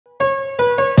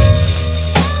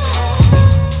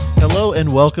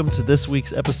and welcome to this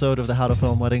week's episode of the How to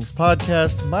Film Weddings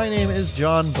podcast. My name is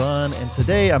John Bunn, and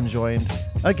today I'm joined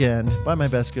again by my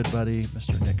best good buddy,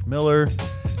 Mr. Nick Miller.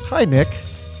 Hi, Nick.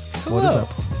 Hello. What is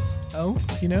up? Oh,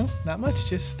 not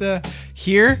much. Just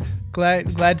here.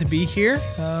 Glad to be here.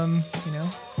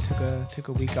 Took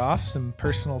a week off, some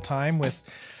personal time with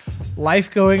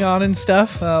life going on and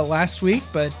stuff last week,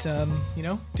 but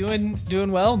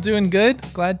doing well, doing good.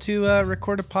 Glad to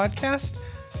record a podcast.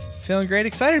 Feeling great,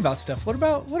 excited about stuff. What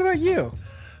about you?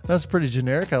 That's pretty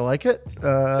generic. I like it.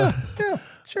 Yeah,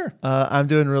 sure. I'm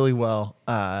doing really well.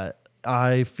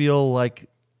 I feel like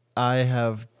I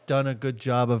have done a good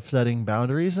job of setting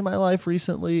boundaries in my life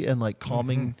recently and like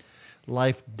calming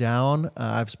life down.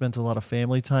 I've spent a lot of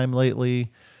family time lately.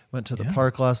 Went to the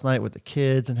park last night with the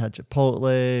kids and had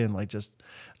Chipotle and like just,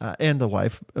 and the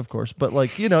wife, of course. But like,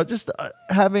 just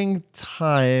having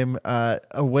time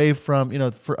away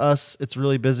from, for us, it's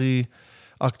really busy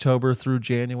October through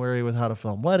January with How to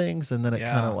Film Weddings. And then it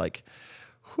kind of like,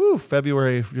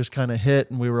 February just kind of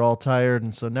hit and we were all tired.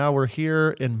 And so now we're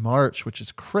here in March, which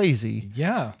is crazy.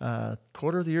 Yeah.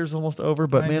 Quarter of the year's almost over,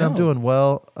 but I'm doing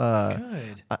well.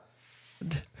 Good.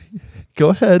 Go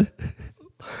ahead.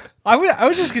 I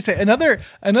was just gonna say another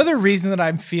reason that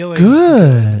I'm feeling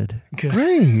good.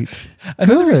 Great.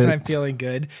 Another reason I'm feeling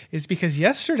good is because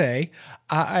yesterday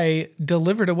I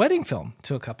delivered a wedding film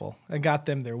to a couple. I got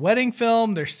them their wedding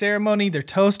film, their ceremony, their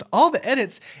toast, all the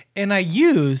edits, and I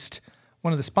used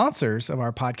one of the sponsors of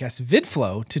our podcast,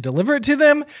 VidFlow, to deliver it to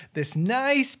them. This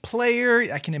nice player,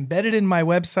 I can embed it in my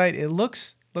website. It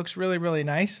looks really, really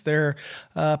nice. They're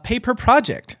pay-per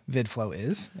project, VidFlow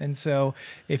is. And so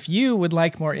if you would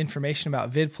like more information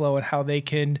about VidFlow and how they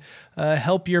can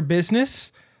help your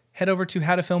business, head over to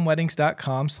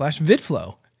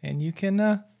howtofilmweddings.com/VidFlow, and you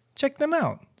can check them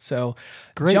out. So,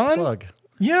 great John, plug.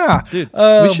 Yeah. Dude,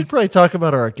 we should probably talk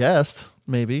about our guest,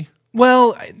 maybe.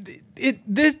 Well,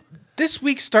 this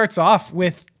week starts off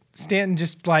with Stanton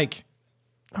just like,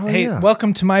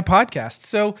 welcome to my podcast.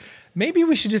 So maybe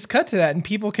we should just cut to that and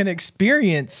people can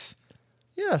experience.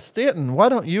 Yeah, Stanton, why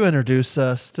don't you introduce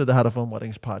us to the How to Film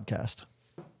Weddings podcast?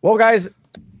 Well, guys,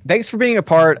 thanks for being a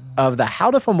part of the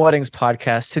How to Film Weddings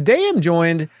podcast. Today I'm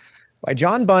joined by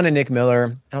John Bunn and Nick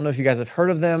Miller. I don't know if you guys have heard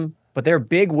of them, but they're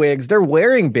big wigs. They're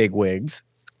wearing big wigs.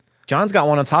 John's got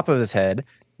one on top of his head.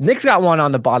 Nick's got one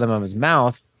on the bottom of his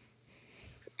mouth.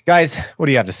 Guys, what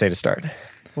do you have to say to start?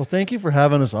 Well, thank you for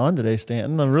having us on today,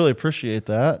 Stanton. I really appreciate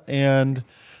that. And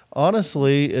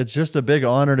honestly, it's just a big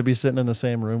honor to be sitting in the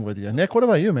same room with you. Nick, what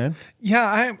about you, man?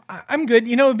 Yeah, I'm good.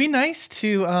 It'd be nice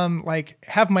to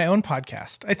have my own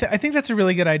podcast. I think that's a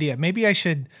really good idea. Maybe I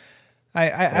should.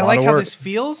 I like how this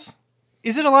feels.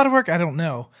 Is it a lot of work? I don't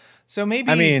know. So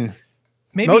maybe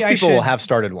most people have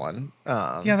started one.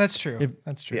 Yeah, that's true.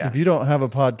 That's true. If you don't have a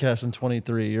podcast in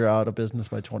 23, you're out of business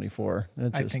by 24. I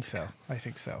think so.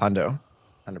 Hundo.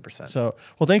 100%. So,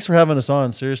 well, thanks for having us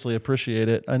on. Seriously, appreciate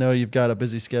it. I know you've got a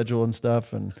busy schedule and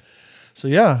stuff, and so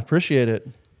appreciate it.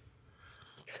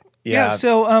 Yeah.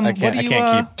 So, I can't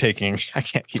keep taking.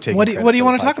 What do you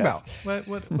want to talk about?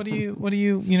 What do you?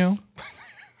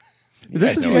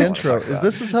 This is the intro.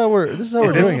 This is how we're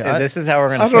doing it. This is how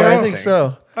we're going to start. I think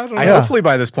so. Hopefully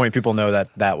by this point people know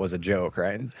that was a joke,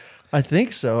 right? I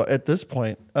think so. At this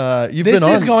point, this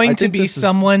is going to be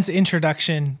someone's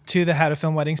introduction to the How to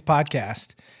Film Weddings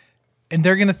podcast, and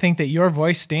they're going to think that your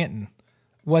voice, Stanton,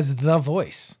 was the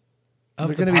voice of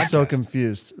the podcast. They're going to be so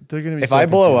confused. They're going to be. If I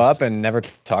blow up and never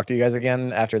talk to you guys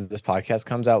again after this podcast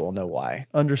comes out, we'll know why.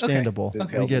 Understandable.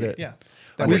 Okay. We get it. Yeah.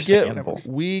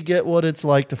 We get what it's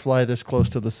like to fly this close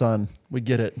to the sun. We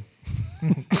get it.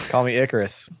 Call me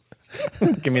Icarus.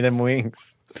 Give me them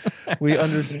wings. We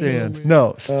understand.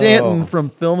 No, Stanton from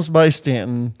Films by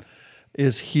Stanton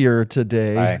is here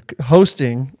today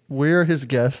hosting. We're his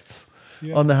guests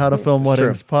on the How to Film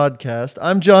Weddings podcast.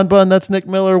 I'm John Bunn. That's Nick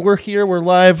Miller. We're here. We're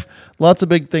live. Lots of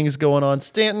big things going on.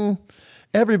 Stanton,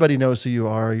 everybody knows who you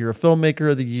are. You're a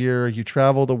filmmaker of the year. You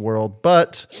travel the world.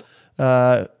 But,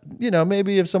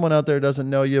 maybe if someone out there doesn't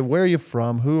know you, where are you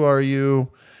from? Who are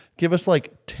you? Give us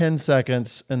like 10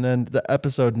 seconds and then the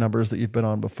episode numbers that you've been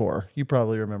on before. You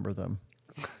probably remember them.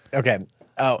 Okay.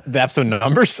 Oh, the episode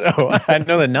numbers? Oh, I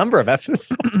know the number of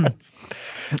episodes.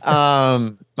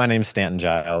 My name's Stanton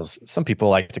Giles. Some people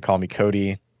like to call me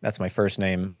Cody. That's my first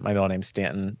name. My middle name's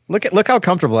Stanton. Look how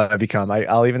comfortable I've become.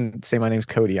 I'll even say my name's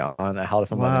Cody on the How to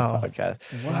Film Weddings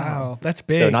podcast. Wow, that's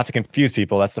big. So not to confuse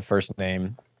people, that's the first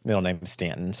name. Middle name is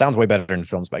Stanton. Sounds way better than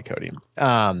Films by Cody.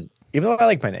 Even though I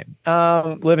like my name.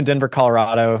 Live in Denver,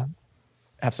 Colorado.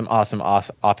 Have some awesome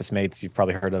office mates. You've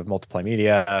probably heard of Multiply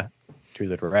Media. Drew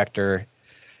the director.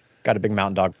 Got a big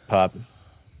mountain dog pup.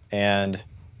 And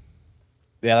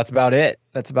yeah, that's about it.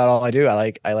 That's about all I do.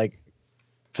 I like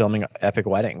filming epic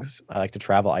weddings. I like to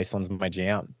travel. Iceland's my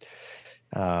jam.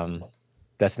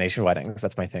 Destination weddings,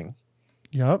 that's my thing.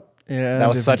 Yep. Yeah. That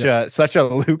was such a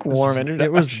lukewarm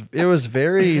introduction. It was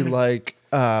very like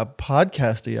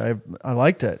podcasty. I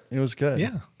liked it. It was good.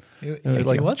 Yeah. It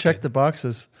was check good. the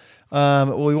boxes.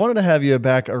 Well, we wanted to have you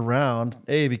back around,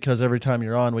 because every time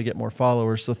you're on, we get more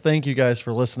followers. So thank you guys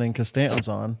for listening because Stanton's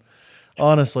on.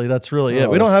 Honestly, that's really it.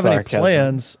 We don't have any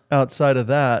plans outside of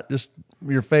that. Just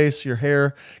your face, your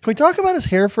hair. Can we talk about his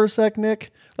hair for a sec, Nick?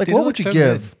 Like, what would you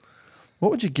give? Good. What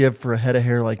would you give for a head of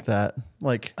hair like that?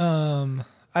 Like, I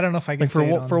don't know if I can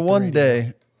like for one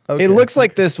day. Okay. It looks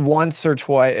like this once or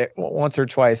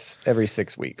twice every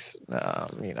 6 weeks.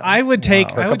 I would take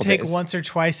once or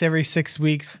twice every 6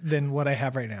 weeks than what I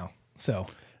have right now. So,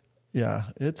 yeah,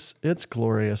 it's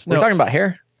glorious. We're talking about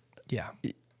hair. Yeah.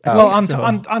 Well,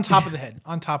 on top of the head.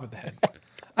 On top of the head.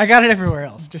 I got it everywhere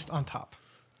else, just on top.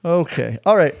 Okay.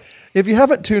 All right. If you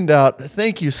haven't tuned out,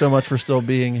 thank you so much for still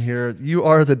being here. You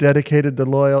are the dedicated, the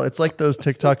loyal. It's like those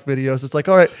TikTok videos. It's like,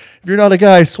 all right, if you're not a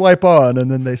guy, swipe on.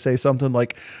 And then they say something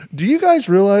like, do you guys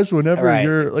realize whenever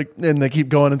you're like, and they keep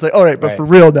going and say, all right, but for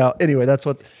real now. Anyway, that's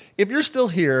what, if you're still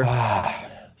here,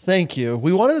 thank you.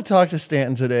 We wanted to talk to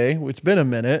Stanton today. It's been a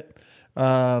minute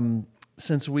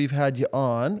since we've had you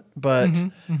on, but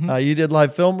you did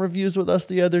live film reviews with us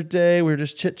the other day. We were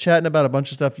just chit-chatting about a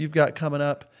bunch of stuff you've got coming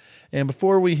up. And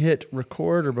before we hit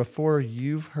record, or before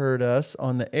you've heard us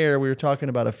on the air, we were talking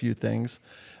about a few things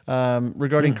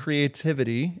regarding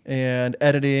creativity and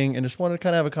editing, and just wanted to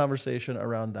kind of have a conversation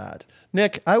around that.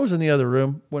 Nick, I was in the other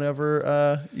room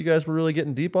whenever you guys were really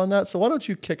getting deep on that, so why don't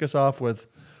you kick us off with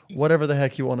whatever the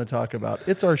heck you want to talk about.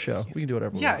 It's our show. We can do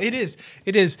whatever we want. Yeah,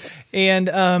 it is.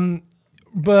 And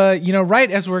but, right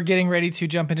as we're getting ready to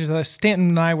jump into this, Stanton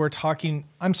and I were talking.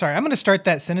 I'm sorry, I'm going to start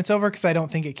that sentence over because I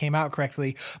don't think it came out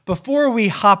correctly. Before we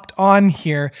hopped on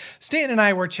here, Stanton and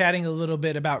I were chatting a little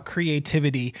bit about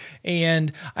creativity.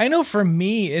 And I know for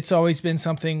me, it's always been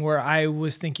something where I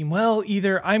was thinking, well,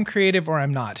 either I'm creative or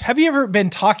I'm not. Have you ever been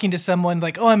talking to someone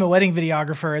like, oh, I'm a wedding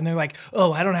videographer, and they're like,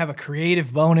 oh, I don't have a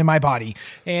creative bone in my body.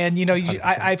 And,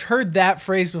 I've heard that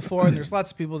phrase before, and there's lots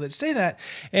of people that say that.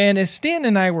 And as Stanton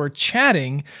and I were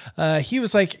chatting, he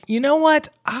was like, you know what?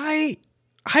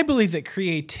 I believe that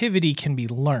creativity can be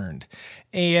learned,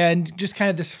 and just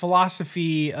kind of this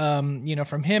philosophy,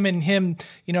 from him,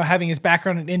 having his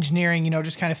background in engineering,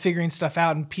 just kind of figuring stuff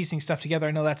out and piecing stuff together.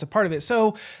 I know that's a part of it.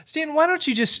 So Stan, why don't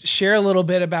you just share a little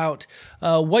bit about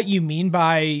what you mean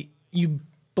by you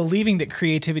believing that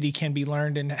creativity can be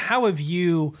learned, and how have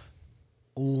you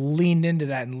leaned into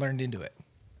that and learned into it?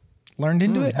 Learned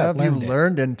into it? Have you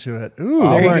learned into it? Ooh,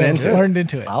 learned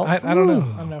into it. I don't know.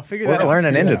 I don't know. Figure that out. We're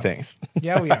learning into things.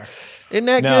 Yeah, we are. Isn't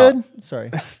that good?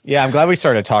 Sorry. Yeah, I'm glad we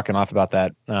started talking off about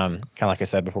that. Kind of like I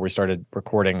said before we started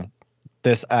recording,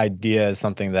 this idea is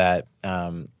something that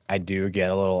I do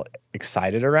get a little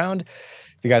excited around.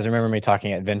 If you guys remember me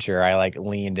talking at Venture, I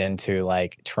leaned into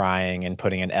trying and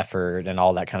putting an effort and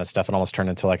all that kind of stuff, and almost turned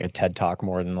into a TED Talk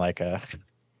more than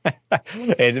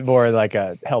it's more like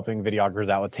helping videographers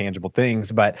out with tangible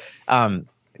things. But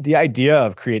the idea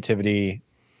of creativity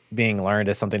being learned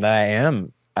is something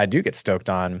that I do get stoked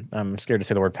on. I'm scared to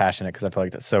say the word passionate because I feel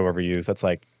like that's so overused. That's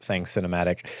like saying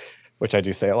cinematic, which I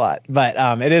do say a lot. But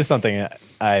it is something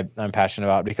I'm passionate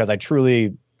about because I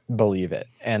truly believe it.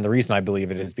 And the reason I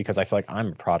believe it is because I feel like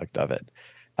I'm a product of it.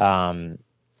 And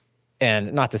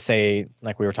not to say,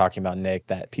 like we were talking about, Nick,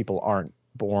 that people aren't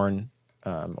born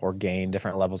or gain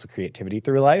different levels of creativity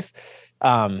through life.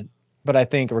 But I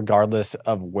think regardless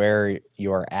of where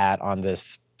you're at on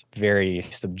this very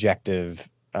subjective,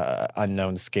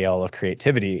 unknown scale of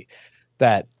creativity,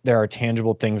 that there are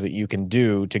tangible things that you can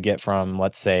do to get from,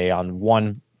 let's say, on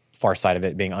one far side of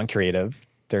it being uncreative,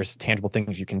 there's tangible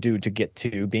things you can do to get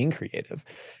to being creative.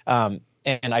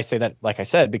 And I say that, like I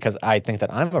said, because I think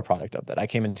that I'm a product of that. I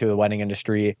came into the wedding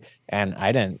industry and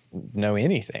I didn't know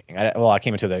anything. I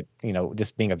came into the,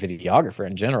 just being a videographer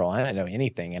in general. I didn't know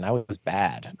anything and I was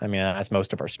bad. I mean, that's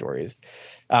most of our stories.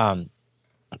 And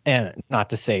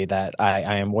not to say that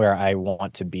I am where I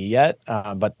want to be yet.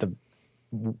 But the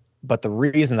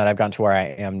reason that I've gotten to where I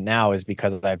am now is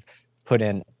because I've put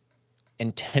in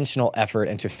intentional effort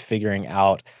into figuring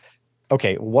out,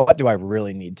 okay, what do I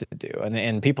really need to do?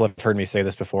 And people have heard me say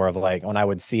this before of when I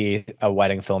would see a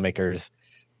wedding filmmaker's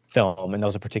film and there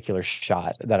was a particular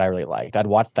shot that I really liked, I'd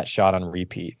watch that shot on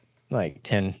repeat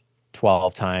 10,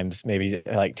 12 times, maybe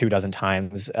 24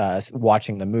 times,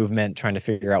 watching the movement, trying to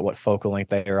figure out what focal length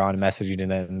they were on, messaging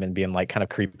them and being kind of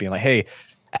creepy, hey,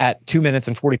 at 2 minutes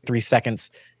and 43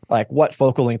 seconds, like what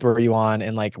focal length were you on,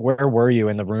 and like where were you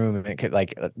in the room, and it could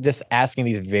like just asking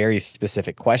these very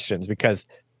specific questions, because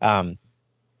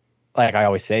like I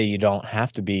always say, you don't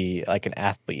have to be like an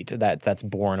athlete that's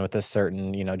born with a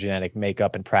certain, genetic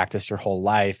makeup and practice your whole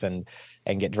life and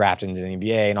get drafted into the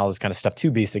NBA and all this kind of stuff to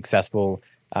be successful.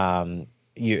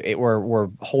 We're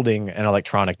holding an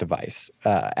electronic device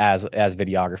as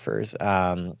videographers,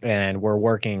 and we're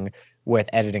working with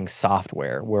editing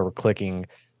software where we're clicking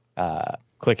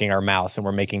our mouse and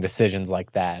we're making decisions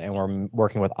like that, and we're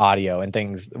working with audio and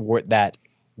things that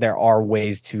there are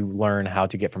ways to learn how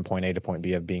to get from point A to point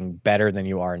B of being better than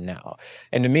you are now.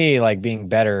 And to me, like being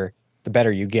better, the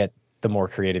better you get, the more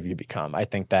creative you become. I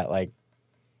think that like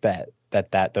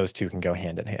that those two can go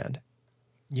hand in hand.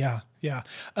 Yeah. Yeah.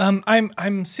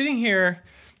 I'm sitting here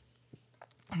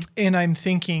and I'm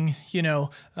thinking,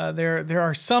 there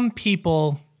are some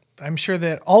people, I'm sure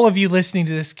that all of you listening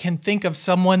to this can think of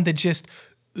someone that just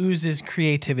oozes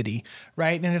creativity,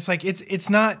 right? And it's like it's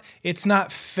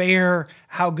not fair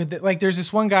how good that, like there's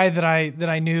this one guy that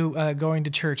I knew going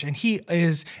to church, and he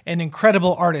is an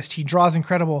incredible artist. He draws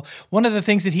incredible. One of the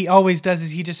things that he always does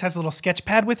is he just has a little sketch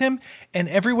pad with him, and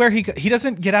everywhere he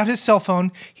doesn't get out his cell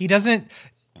phone. He doesn't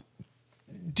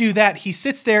do that. He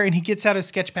sits there and he gets out his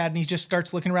sketch pad and he just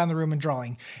starts looking around the room and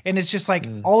drawing. And it's just like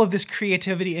all of this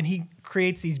creativity, and he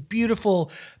creates these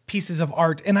beautiful pieces of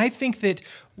art. And I think that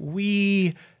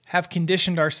we have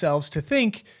conditioned ourselves to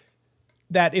think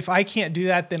that if I can't do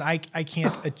that, then I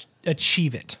can't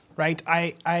achieve it. Right.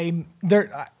 I'm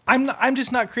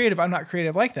just not creative. I'm not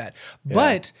creative like that. Yeah.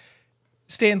 But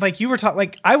Stan, like you were talking,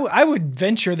 like I would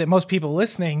venture that most people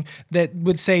listening that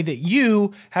would say that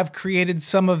you have created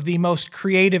some of the most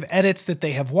creative edits that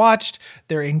they have watched.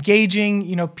 They're engaging,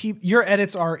 your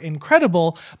edits are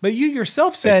incredible, but you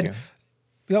yourself said,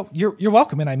 you're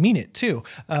welcome. And I mean it too.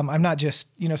 I'm not just,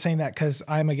 saying that because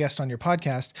I'm a guest on your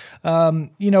podcast.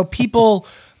 People,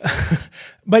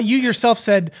 but you yourself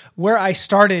said where I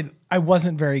started, I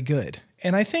wasn't very good.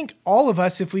 And I think all of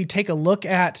us, if we take a look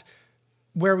at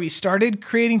where we started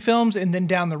creating films and then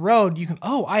down the road, you can,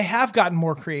 I have gotten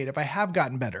more creative. I have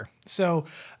gotten better. So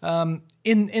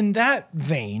in that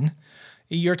vein,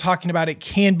 you're talking about it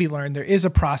can be learned. There is a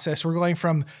process. We're going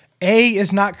from A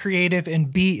is not creative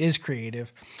and B is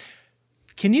creative.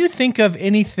 Can you think of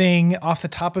anything off the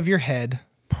top of your head,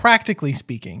 practically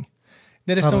speaking,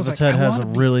 that if someone's like, top of his head has a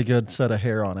really good set of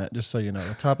hair on it, just so you know.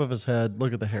 The top of his head,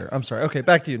 look at the hair. I'm sorry. Okay,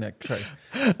 back to you, Nick. Sorry.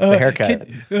 It's the haircut.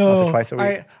 Once or twice a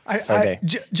week.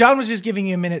 John was just giving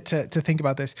you a minute to think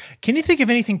about this. Can you think of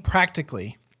anything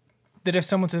practically that if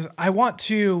someone says, I want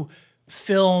to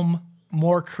film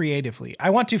more creatively, I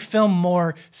want to film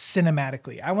more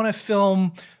cinematically, I want to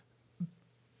film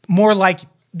more like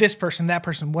this person, that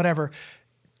person, whatever.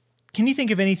 Can you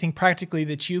think of anything practically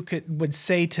that you would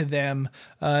say to them,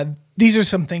 these are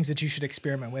some things that you should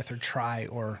experiment with or try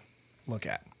or look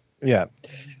at? Yeah.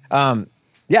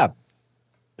 Yeah.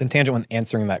 In tangent when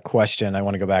answering that question, I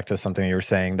want to go back to something you were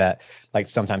saying that like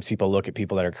sometimes people look at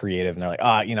people that are creative and they're like,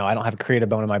 I don't have a creative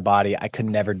bone in my body. I could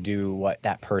never do what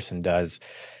that person does.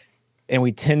 And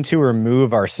we tend to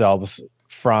remove ourselves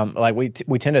from like, we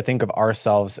tend to think of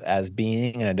ourselves as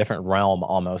being in a different realm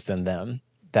almost than them.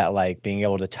 That like being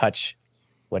able to touch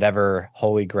whatever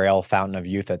holy grail fountain of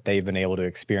youth that they've been able to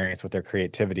experience with their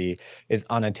creativity is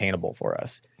unattainable for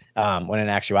us. When in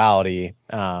actuality,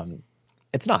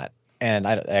 it's not. And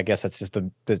I guess that's just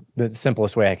the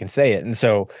simplest way I can say it. And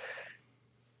so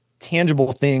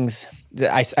tangible things,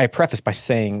 I preface by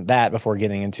saying that before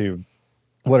getting into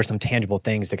what are some tangible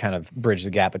things to kind of bridge the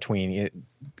gap between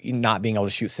not being able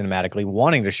to shoot cinematically,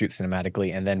 wanting to shoot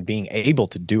cinematically, and then being able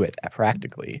to do it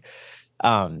practically.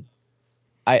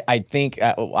 I think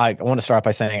I want to start off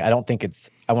by saying I want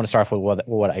to start off with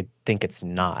what I think it's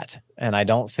not. And I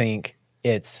don't think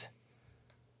it's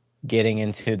getting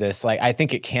into this, like, I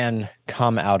think it can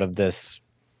come out of this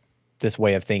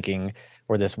way of thinking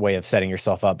or this way of setting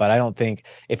yourself up. But I don't think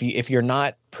if you're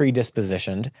not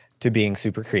predispositioned to being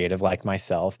super creative like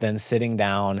myself, then sitting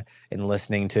down and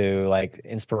listening to like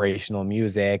inspirational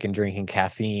music and drinking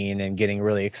caffeine and getting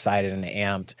really excited and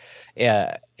amped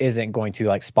isn't going to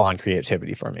like spawn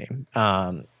creativity for me.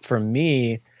 For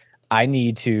me, I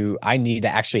need to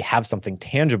actually have something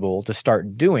tangible to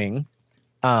start doing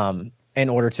in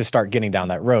order to start getting down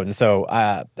that road. And so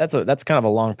that's kind of a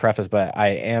long preface, but I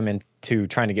am into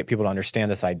trying to get people to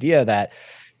understand this idea that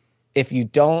if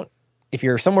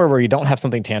you're somewhere where you don't have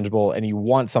something tangible and you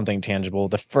want something tangible,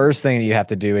 the first thing that you have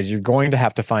to do is you're going to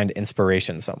have to find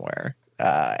inspiration somewhere.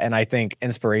 And I think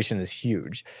inspiration is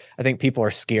huge. I think people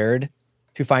are scared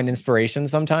to find inspiration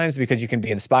sometimes because you can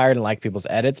be inspired and like people's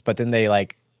edits, but then they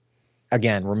like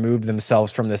again, removed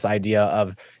themselves from this idea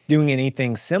of doing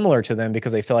anything similar to them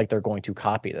because they feel like they're going to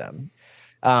copy them.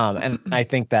 And I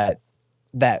think that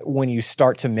when you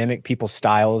start to mimic people's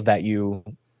styles that you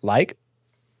like,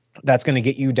 that's going to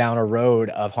get you down a road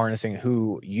of harnessing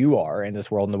who you are in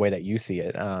this world and the way that you see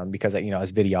it. Because, you know,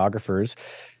 as videographers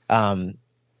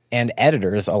and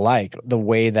editors alike, the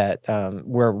way that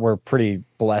we're pretty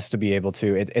blessed to be able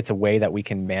to, it's a way that we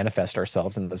can manifest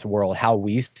ourselves in this world, how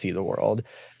we see the world.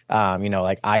 You know,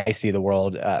 like I see the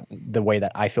world, the way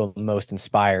that I feel most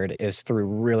inspired is through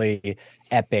really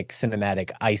epic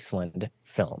cinematic Iceland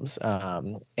films.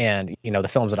 And, you know, the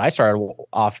films that I started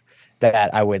off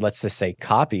that I would, let's just say,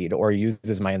 copied or used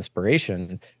as my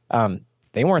inspiration,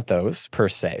 they weren't those per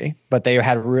se, but they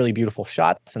had really beautiful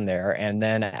shots in there. And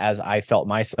then as I felt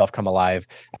myself come alive,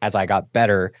 as I got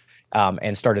better,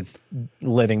 and started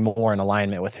living more in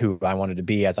alignment with who I wanted to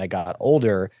be as I got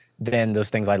older, then those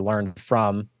things I learned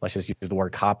from, let's just use the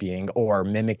word copying or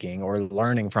mimicking or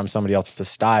learning from somebody else's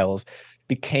styles,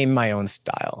 became my own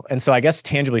style. And so I guess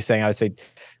tangibly saying, I would say,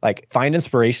 like, find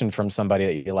inspiration from somebody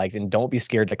that you like and don't be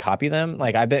scared to copy them.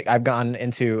 Like I've gone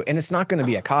into, and it's not going to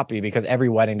be a copy because every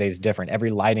wedding day is different.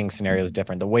 Every lighting scenario is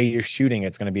different. The way you're shooting,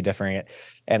 it's going to be different.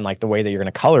 And like the way that you're going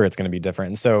to color, it's going to be different.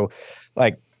 And so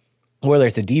like, whether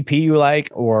it's a DP you like,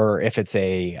 or if it's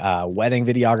a wedding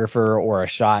videographer or a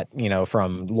shot, you know,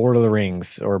 from Lord of the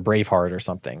Rings or Braveheart or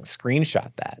something,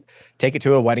 screenshot that, take it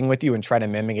to a wedding with you and try to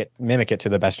mimic it to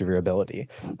the best of your ability.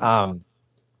 And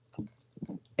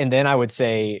then I would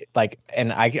say, like,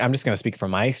 and I'm just going to speak from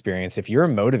my experience. If you're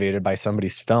motivated by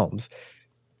somebody's films,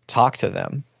 talk to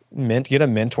them, get a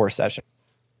mentor session.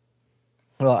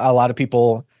 Well, a lot of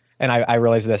people, and I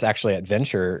realized this actually at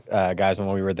Venture, guys, when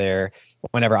we were there,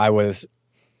 whenever I was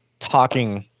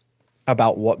talking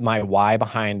about what my why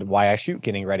behind why I shoot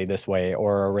getting ready this way,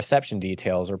 or reception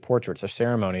details or portraits or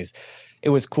ceremonies, it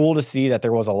was cool to see that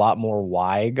there was a lot more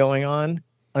why going on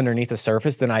underneath the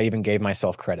surface than I even gave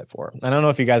myself credit for. I don't know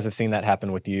if you guys have seen that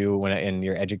happen with you when in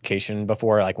your education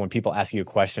before, like when people ask you a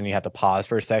question, you have to pause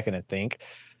for a second and think.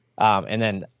 And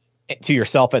then to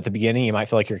yourself at the beginning, you might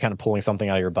feel like you're kind of pulling something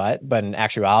out of your butt, but in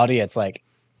actuality, it's like,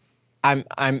 I'm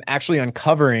actually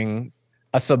uncovering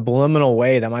a subliminal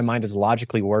way that my mind is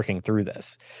logically working through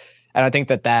this. And I think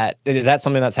that is that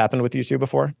something that's happened with you too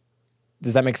before?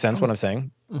 Does that make sense what I'm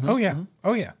saying? Mm-hmm. Oh yeah.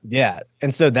 Oh yeah. Yeah.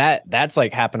 And so that's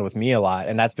like happened with me a lot.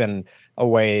 And that's been a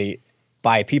way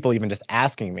by people even just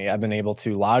asking me, I've been able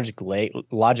to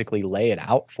logically lay it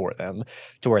out for them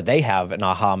to where they have an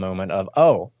aha moment of,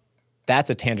 oh, that's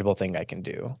a tangible thing I can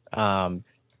do.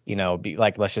 You know, be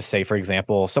like, let's just say, for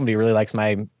example, somebody really likes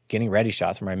my getting ready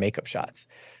shots or my makeup shots.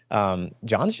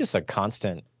 John's just a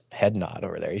constant head nod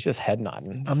over there. He's just head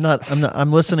nodding.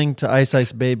 I'm listening to Ice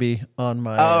Ice Baby on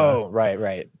my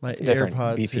right. My it's a different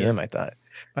AirPods BPM, here. I thought.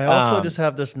 I also just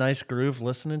have this nice groove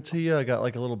listening to you. I got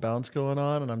like a little bounce going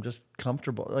on and I'm just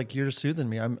comfortable. Like you're just soothing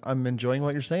me. I'm enjoying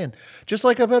what you're saying. Just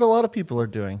like I bet a lot of people are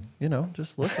doing, you know,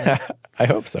 just listening. I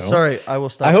hope so. Sorry, I will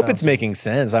stop. I hope it's making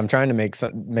sense. I'm trying to make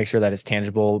sure that it's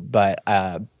tangible, but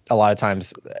a lot of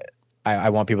times I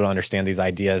want people to understand these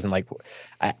ideas, and like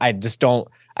I just don't.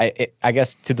 I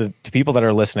guess to people that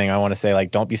are listening, I want to say,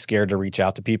 like, don't be scared to reach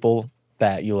out to people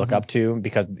that you look up to,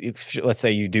 because let's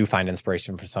say you do find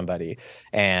inspiration from somebody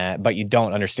but you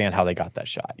don't understand how they got that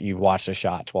shot. You've watched a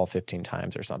shot 12, 15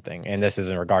 times or something. And this is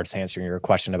in regards to answering your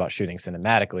question about shooting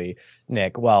cinematically,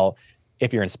 Nick. Well,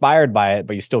 if you're inspired by it,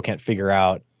 but you still can't figure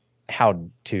out how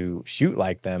to shoot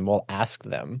like them, well, ask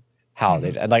them how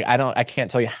they like. I can't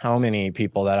tell you how many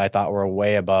people that I thought were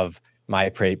way above my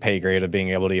pay grade of being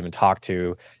able to even talk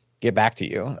to get back to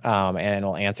you, and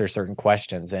will answer certain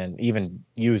questions and even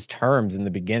use terms in the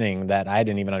beginning that I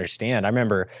didn't even understand. I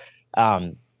remember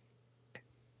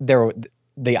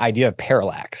the idea of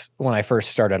parallax when I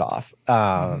first started off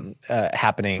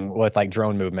happening with like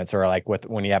drone movements, or like with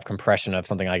when you have compression of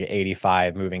something like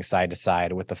 85 moving side to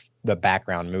side with the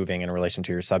background moving in relation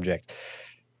to your subject.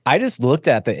 I just looked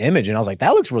at the image and I was like,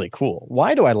 that looks really cool.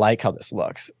 Why do I like how this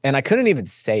looks? And I couldn't even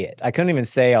say it. I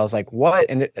was like, what?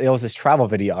 And it was this travel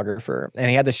videographer, and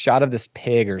he had this shot of this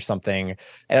pig or something.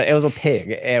 It was a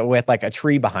pig with like a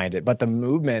tree behind it, but the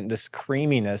movement, this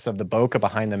creaminess of the bokeh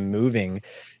behind them moving,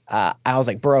 I was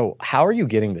like, bro, how are you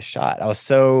getting this shot?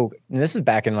 And this is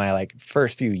back in my like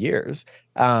first few years.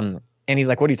 And he's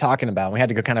like, what are you talking about? And we had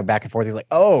to go kind of back and forth. He's like,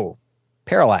 oh,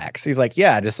 parallax. He's like,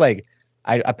 yeah, just like,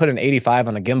 I put an 85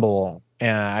 on a gimbal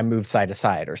and I moved side to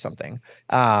side or something.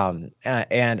 And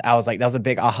I was like, that was a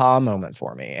big aha moment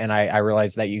for me. And I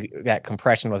realized that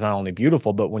compression was not only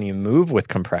beautiful, but when you move with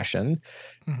compression,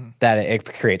 that it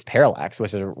creates parallax,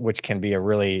 which can be a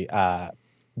really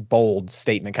bold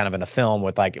statement kind of in a film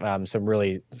with like some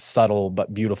really subtle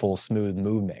but beautiful, smooth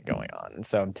movement going on. And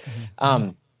so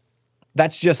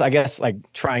that's just, I guess,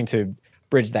 like trying to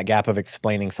bridge that gap of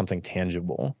explaining something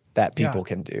tangible that people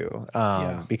can do.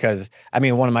 Because I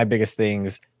mean, one of my biggest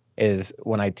things is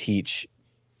when I teach,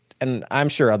 and I'm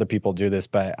sure other people do this,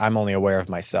 but I'm only aware of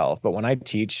myself. But when I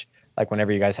teach, like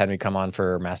whenever you guys had me come on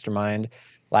for Mastermind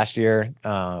last year,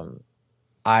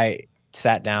 I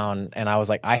sat down and I was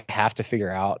like, I have to figure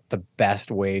out the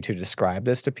best way to describe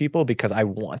this to people, because I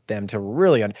want them to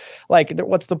really like,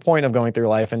 what's the point of going through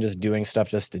life and just doing stuff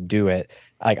just to do it?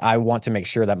 Like, I want to make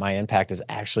sure that my impact is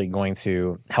actually going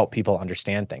to help people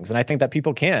understand things. And I think that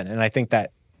people can. And I think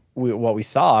that what we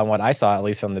saw, and what I saw, at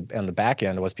least on the back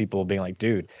end, was people being like,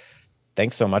 dude,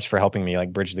 thanks so much for helping me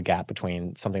like bridge the gap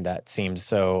between something that seems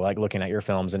so like looking at your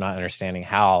films and not understanding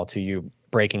how, to you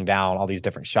breaking down all these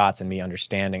different shots and me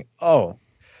understanding, oh,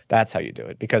 that's how you do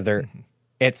it. Because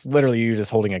it's literally you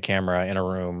just holding a camera in a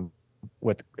room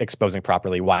with exposing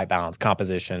properly, white balance,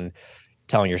 composition,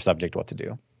 telling your subject what to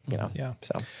do, you know? Yeah.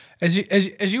 So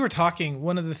as you were talking,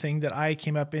 one of the things that I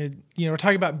came up in, we're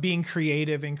talking about being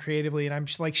creative and creatively, and I'm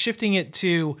like shifting it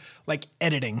to like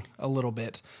editing a little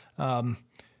bit.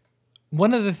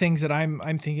 One of the things that I'm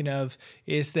thinking of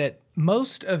is that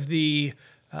most of the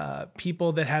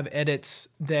people that have edits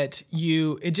that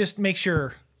it just makes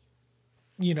your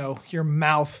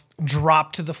mouth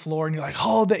drop to the floor and you're like,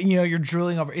 oh, that, you're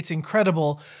drooling over. It's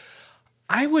incredible.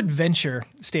 I would venture,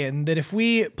 Stanton, that if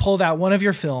we pulled out one of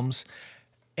your films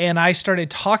and I started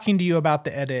talking to you about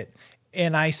the edit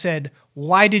and I said,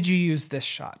 why did you use this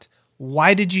shot?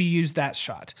 Why did you use that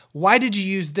shot? Why did you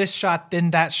use this shot,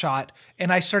 then that shot?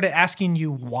 And I started asking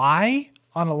you why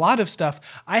on a lot of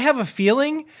stuff. I have a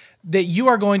feeling that you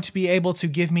are going to be able to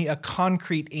give me a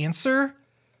concrete answer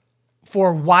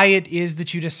for why it is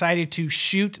that you decided to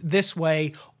shoot this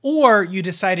way or you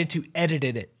decided to edit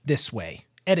it this way.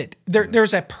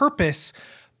 There's a purpose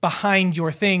behind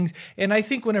your things. And I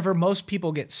think whenever most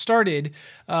people get started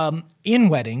in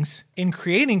weddings, in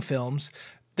creating films,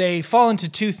 they fall into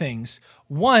two things.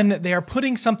 One, they are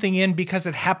putting something in because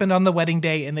it happened on the wedding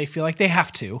day and they feel like they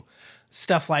have to.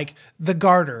 Stuff like the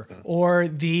garter or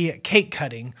the cake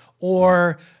cutting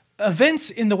or events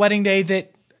in the wedding day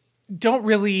that don't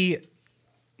really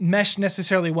mesh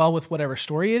necessarily well with whatever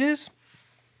story it is.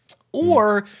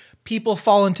 Or people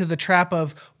fall into the trap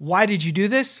of, why did you do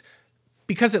this?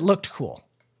 Because it looked cool.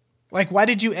 Like, why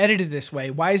did you edit it this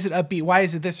way? Why is it upbeat? Why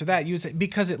is it this or that? Use it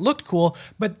because it looked cool.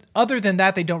 But other than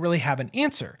that, they don't really have an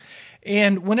answer.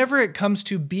 And whenever it comes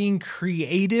to being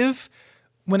creative,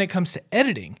 when it comes to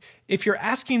editing, if you're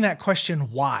asking that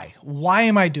question, why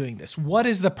am I doing this? What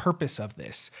is the purpose of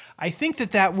this? I think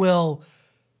that will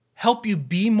help you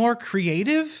be more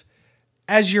creative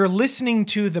as you're listening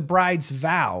to the bride's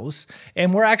vows.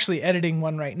 And we're actually editing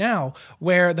one right now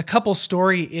where the couple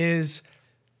story is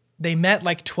they met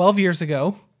like 12 years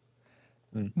ago.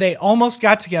 They almost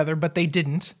got together, but they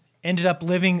didn't. Ended up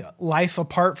living life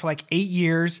apart for like 8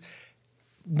 years.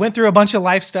 Went through a bunch of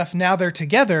life stuff. Now they're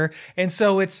together. And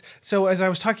so as I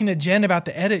was talking to Jen about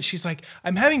the edit, she's like,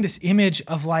 I'm having this image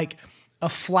of like a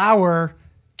flower.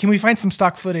 Can we find some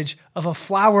stock footage of a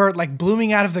flower like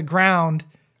blooming out of the ground?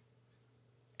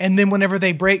 And then whenever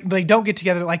they don't get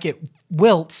together, like it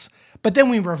wilts. But then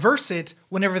we reverse it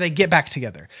whenever they get back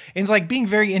together. And it's like being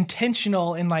very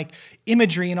intentional in like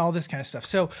imagery and all this kind of stuff.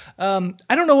 So I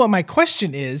don't know what my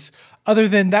question is other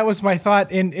than that was my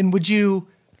thought. And would you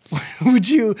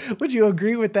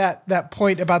agree with that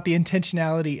point about the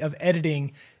intentionality of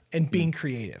editing and being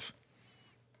creative?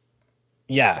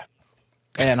 Yeah.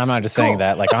 And I'm not just saying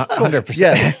that, like 100%.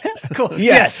 Yes. Cool.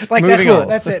 Yes. Like Moving that. Cool. on.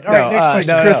 That's it. All right. Next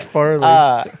question. Chris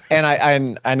Farley.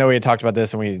 And I know we had talked about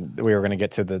this, and we were going to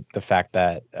get to the fact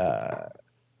that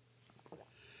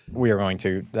we are going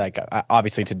to, like,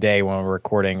 obviously today when we're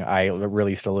recording, I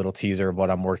released a little teaser of what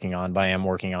I'm working on, but I am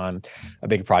working on a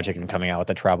big project and coming out with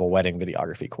a travel wedding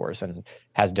videography course, and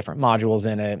has different modules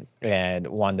in it. And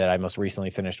one that I most recently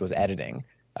finished was editing.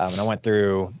 And I went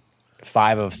through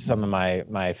 5 of some of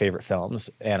my favorite films,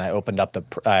 and I opened up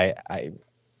I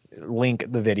link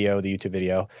the video, the YouTube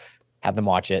video, have them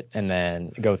watch it, and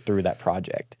then go through that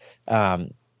project.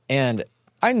 And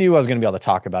I knew I was going to be able to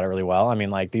talk about it really well. I mean,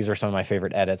 like, these are some of my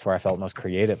favorite edits where I felt most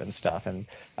creative and stuff. And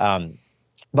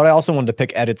but I also wanted to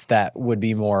pick edits that would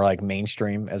be more like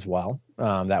mainstream as well.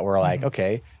 That were like,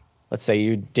 okay, let's say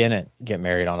you didn't get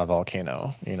married on a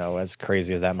volcano, as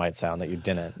crazy as that might sound that you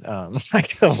didn't,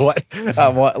 like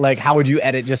like, how would you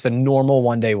edit just a normal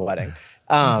one-day wedding?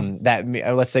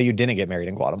 Let's say you didn't get married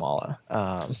in Guatemala.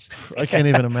 I can't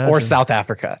even imagine. Or South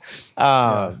Africa.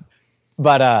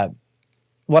 But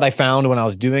what I found when I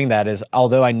was doing that is,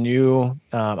 although I knew,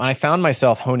 I found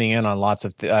myself honing in on lots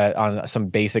of on some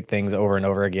basic things over and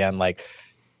over again, like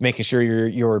making sure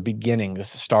your beginnings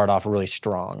start off really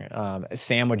strong,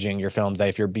 sandwiching your films, that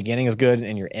if your beginning is good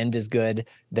and your end is good,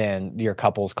 then your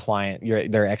couple's client,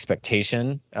 their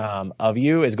expectation of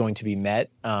you is going to be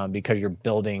met, because you're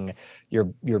building your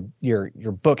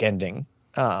book ending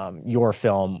your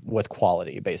film with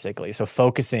quality, basically. So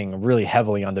focusing really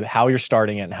heavily on how you're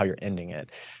starting it and how you're ending it.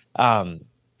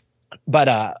 But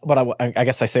I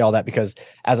guess I say all that because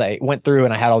as I went through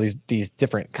and I had all these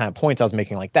different kind of points I was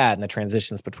making like that, and the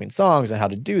transitions between songs and how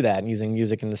to do that and using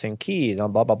music in the same keys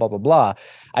and blah, blah, blah, blah, blah,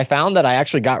 I found that I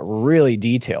actually got really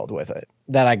detailed with it.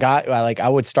 That I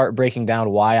would start breaking down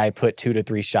why I put 2 to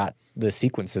 3 shots, the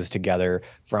sequences together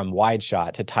from wide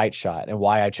shot to tight shot, and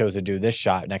why I chose to do this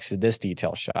shot next to this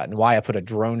detail shot, and why I put a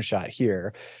drone shot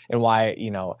here, and why,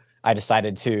 I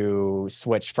decided to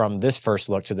switch from this first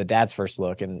look to the dad's first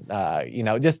look. And,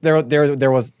 just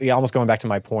there was almost going back to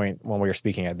my point when we were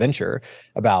speaking at Venture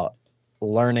about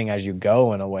learning as you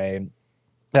go, in a way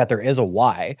that there is a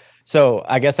why. So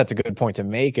I guess that's a good point to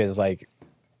make, is like,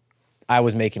 I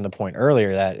was making the point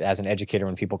earlier that as an educator,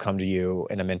 when people come to you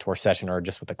in a mentor session or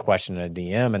just with a question in a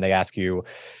DM and they ask you,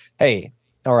 hey,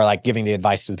 or like giving the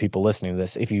advice to the people listening to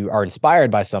this, if you are inspired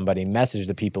by somebody, message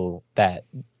the people that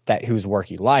whose work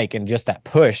you like, and just that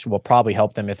push will probably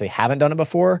help them, if they haven't done it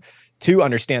before, to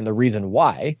understand the reason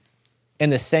why. In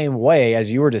the same way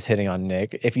as you were just hitting on,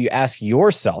 Nick, if you ask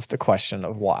yourself the question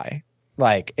of why,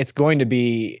 like, it's going to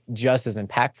be just as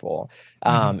impactful,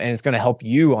 and it's going to help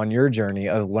you on your journey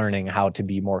of learning how to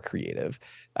be more creative,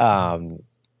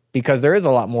 because there is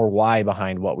a lot more why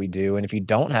behind what we do. And if you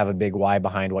don't have a big why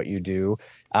behind what you do,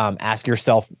 ask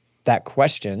yourself that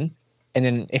question. And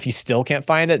then if you still can't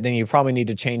find it, then you probably need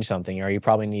to change something, or you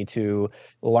probably need to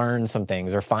learn some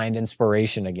things, or find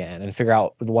inspiration again and figure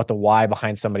out what the why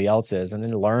behind somebody else is, and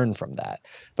then learn from that.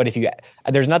 But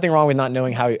there's nothing wrong with not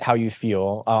knowing how you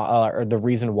feel, or the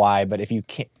reason why. But if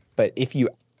you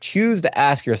choose to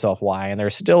ask yourself why, and there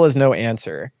still is no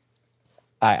answer,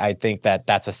 I think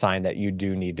that's a sign that you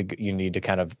need to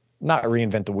kind of not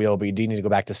reinvent the wheel, but you do need to go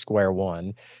back to square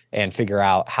one and figure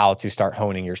out how to start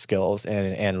honing your skills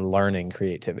and learning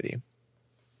creativity.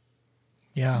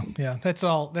 Yeah. That's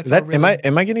all.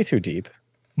 Am I getting too deep?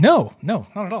 No, not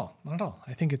at all. Not at all.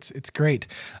 I think it's great.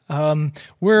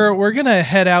 We're gonna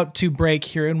head out to break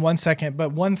here in 1 second,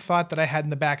 but one thought that I had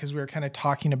in the back as we were kind of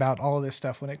talking about all of this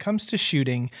stuff, when it comes to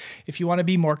shooting, if you want to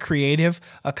be more creative,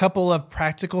 a couple of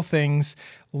practical things: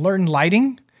 learn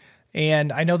lighting.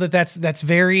 And I know that's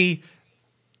very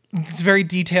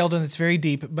detailed and it's very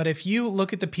deep, but if you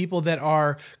look at the people that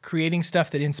are creating stuff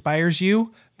that inspires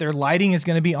you, their lighting is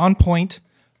going to be on point.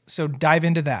 So dive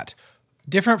into that.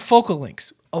 Different focal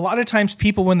lengths. A lot of times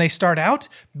people, when they start out,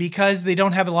 because they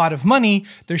don't have a lot of money,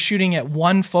 they're shooting at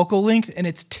one focal length, and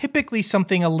it's typically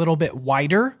something a little bit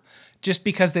wider, just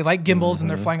because they like gimbals and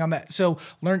they're flying on that. So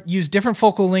use different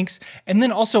focal lengths, and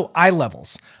then also eye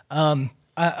levels.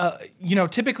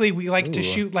 Typically we like to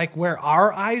shoot like where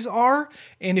our eyes are.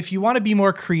 And if you want to be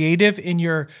more creative in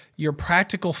your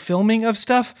practical filming of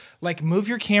stuff, like move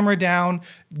your camera down,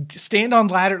 stand on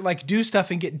ladder, like do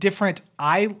stuff and get different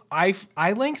eye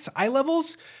lengths, eye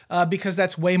levels, because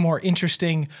that's way more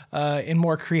interesting and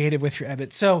more creative with your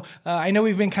edit. So I know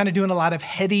we've been kind of doing a lot of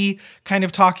heady kind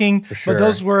of talking, but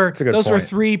those were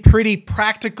 3 pretty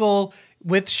practical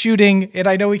with shooting. And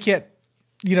I know we can't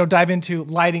dive into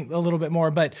lighting a little bit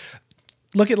more, but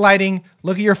look at lighting,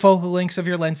 look at your focal lengths of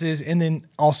your lenses, and then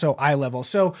also eye level.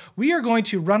 So we are going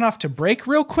to run off to break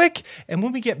real quick. And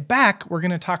when we get back, we're going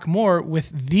to talk more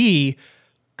with the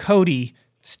Cody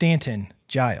Stanton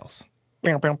Giles.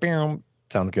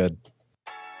 Sounds good.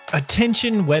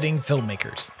 Attention wedding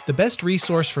filmmakers. The best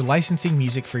resource for licensing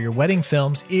music for your wedding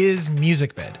films is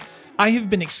MusicBed. I have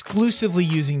been exclusively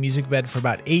using MusicBed for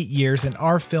about 8 years, and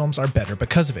our films are better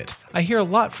because of it. I hear a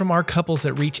lot from our couples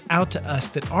that reach out to us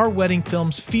that our wedding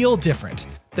films feel different,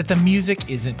 that the music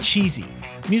isn't cheesy.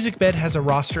 MusicBed has a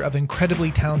roster of incredibly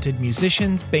talented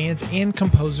musicians, bands, and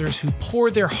composers who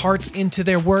pour their hearts into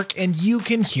their work, and you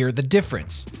can hear the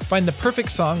difference. Find the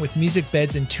perfect song with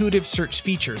MusicBed's intuitive search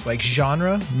features like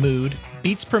genre, mood,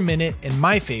 beats per minute, and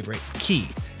my favorite, key.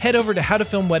 Head over to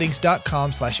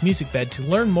howtofilmweddings.com/musicbed to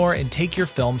learn more and take your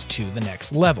films to the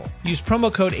next level. Use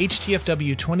promo code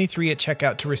HTFW23 at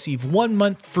checkout to receive 1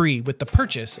 month free with the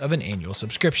purchase of an annual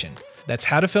subscription. That's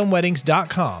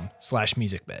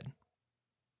howtofilmweddings.com/musicbed.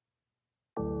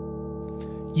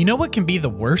 You know what can be the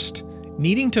worst?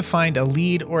 Needing to find a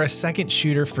lead or a second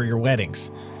shooter for your weddings.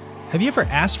 Have you ever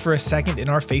asked for a second in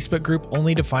our Facebook group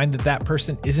only to find that that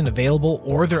person isn't available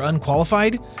or they're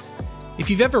unqualified? If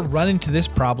you've ever run into this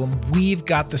problem, we've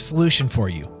got the solution for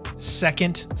you.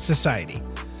 Second Society.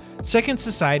 Second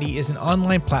Society is an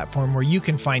online platform where you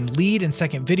can find lead and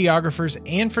second videographers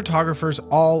and photographers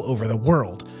all over the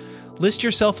world. List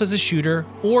yourself as a shooter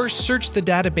or search the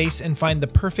database and find the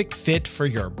perfect fit for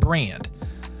your brand.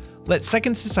 Let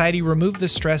Second Society remove the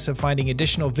stress of finding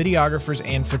additional videographers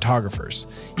and photographers.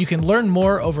 You can learn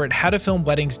more over at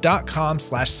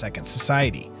howtofilmweddings.com/Second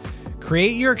Society.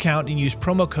 Create your account and use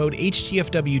promo code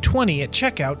HTFW20 at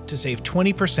checkout to save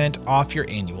 20% off your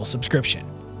annual subscription.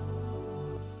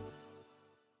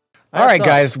 All right,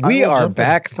 guys, we are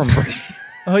back from break.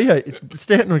 Oh, yeah.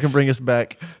 Stanton can bring us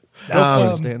back.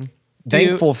 Stanton.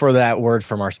 Thankful for that word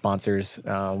from our sponsors.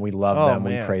 We love them.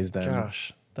 Man. We praise them.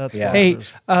 Gosh, that's Hey, one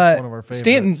of our favorites.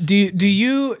 Stanton, do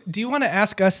you want to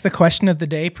ask us the question of the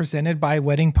day presented by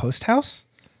Wedding Post House?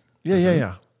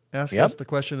 Yeah. Ask us the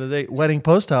question of the day. Wedding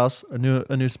Post House, a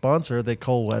new sponsor. They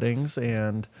cull weddings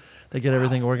and they get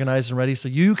everything organized and ready so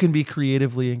you can be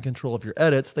creatively in control of your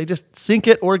edits. They just sync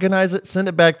it, organize it, send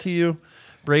it back to you.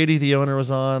 Brady, the owner,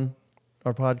 was on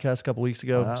our podcast a couple weeks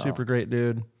ago. Wow. Super great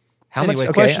dude. How much?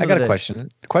 Okay, I got a question.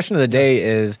 The question of the day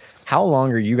is: how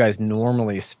long are you guys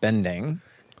normally spending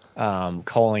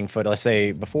culling footage? Let's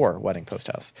say before Wedding Post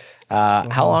House.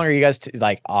 How long are you guys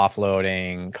like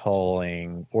offloading,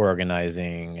 culling,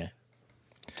 organizing,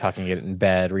 talking it in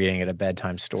bed, reading it a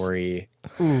bedtime story?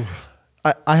 Ooh.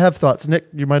 I have thoughts. Nick,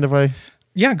 you mind if I?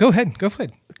 Yeah, go ahead. Go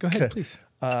ahead, okay. Please.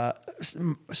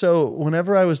 So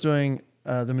whenever I was doing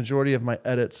the majority of my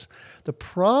edits, the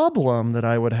problem that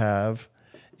I would have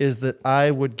is that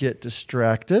I would get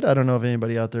distracted. I don't know if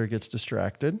anybody out there gets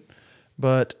distracted,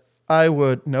 but I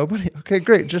would. Nobody? Okay,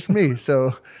 great. Just me.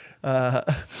 So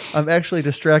I'm actually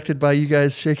distracted by you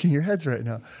guys shaking your heads right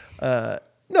now.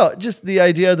 No, just the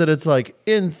idea that it's like,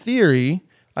 in theory,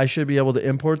 I should be able to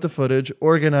import the footage,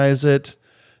 organize it,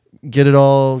 get it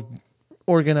all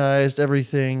organized,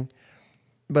 everything.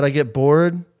 But I get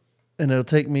bored, and it'll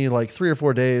take me like 3 or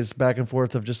 4 days back and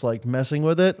forth of just like messing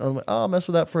with it. I'll mess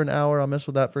with that for an hour. I'll mess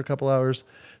with that for a couple hours.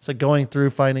 It's like going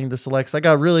through, finding the selects. I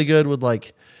got really good with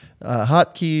like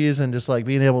hotkeys and just like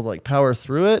being able to like power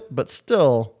through it. But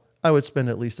still, I would spend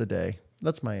at least a day.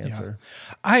 That's my answer.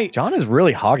 Yeah. John is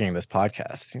really hogging this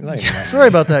podcast. Sorry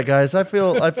about that, guys. I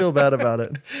feel bad about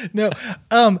it. No,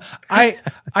 I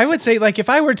would say, like,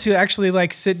 if I were to actually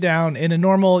like sit down in a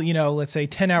normal, let's say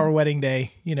 10-hour wedding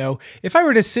day, if I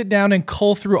were to sit down and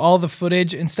cull through all the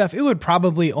footage and stuff, it would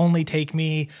probably only take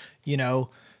me,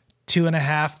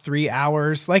 2.5, 3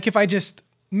 hours. Like if I just,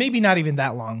 maybe not even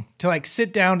that long to like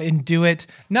sit down and do it,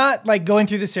 not like going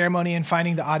through the ceremony and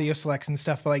finding the audio selects and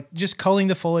stuff, but like just culling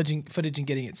the footage and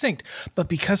getting it synced. But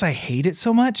because I hate it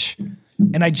so much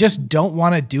and I just don't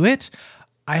want to do it,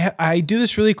 I do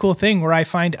this really cool thing where I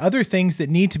find other things that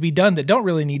need to be done that don't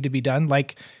really need to be done,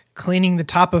 like cleaning the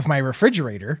top of my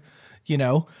refrigerator,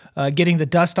 getting the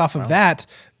dust off of that,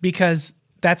 because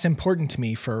that's important to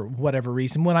me for whatever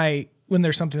reason when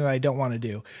there's something that I don't want to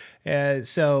do.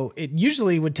 So it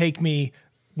usually would take me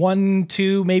 1,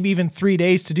 2, maybe even 3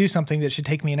 days to do something that should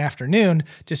take me an afternoon,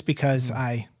 just because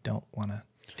I don't want to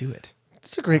do it.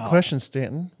 It's a great question,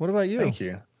 Stanton. What about you? Thank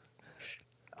you.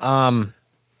 Because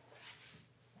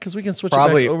we can switch it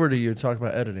back over to you to talk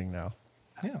about editing now.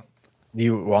 Yeah. Do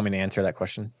you want me to answer that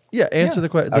question? Yeah, answer the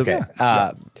question. Okay.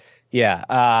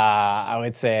 I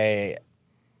would say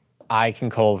I can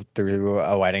cull through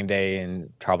a wedding day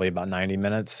in probably about 90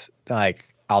 minutes.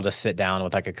 Like I'll just sit down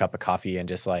with like a cup of coffee and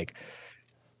just like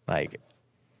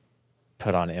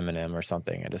put on Eminem or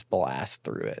something and just blast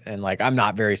through it. And like I'm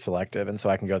not very selective, and so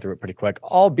I can go through it pretty quick.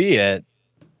 Albeit,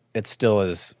 it still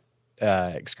is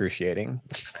excruciating.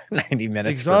 90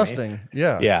 minutes. Exhausting.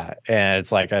 Yeah. Yeah. And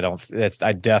it's like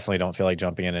I definitely don't feel like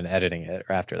jumping in and editing it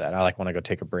after that. I like want to go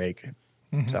take a break.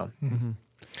 Mm-hmm.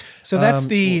 So that's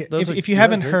if you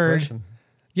haven't heard, question.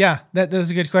 That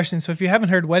was a good question. So if you haven't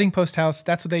heard Wedding Post House,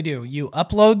 that's what they do. You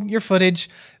upload your footage,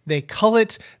 they cull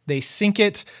it, they sync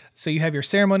it. So you have your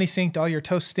ceremony synced, all your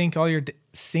toast synced, all your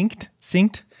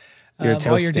synced.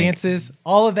 All your dances,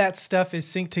 all of that stuff is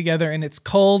synced together, and it's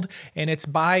culled, and it's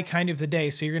by kind of the day.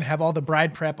 So you're going to have all the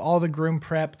bride prep, all the groom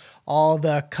prep, all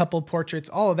the couple portraits,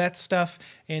 all of that stuff.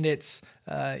 And it's,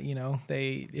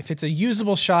 if it's a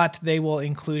usable shot, they will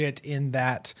include it in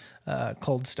that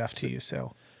culled stuff to you.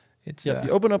 So it's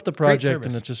you open up the project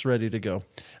and it's just ready to go.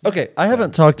 Okay, I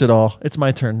haven't talked at all. It's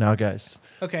my turn now, guys.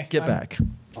 Okay, get back.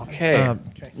 Okay.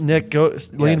 Nick,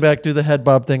 lean back, do the head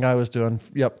bob thing I was doing.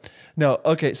 Yep. No,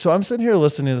 okay. So I'm sitting here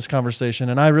listening to this conversation,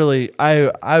 and I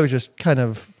was just kind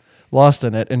of lost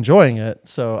in it, enjoying it.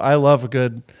 So I love a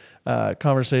good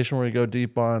conversation where we go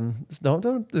deep on. Don't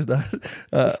do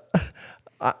that.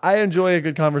 I enjoy a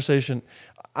good conversation.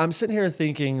 I'm sitting here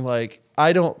thinking like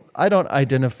I don't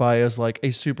identify as like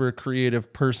a super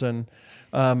creative person.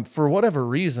 For whatever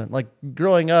reason, like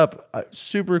growing up,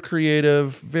 super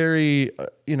creative, very,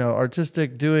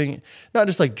 artistic, doing not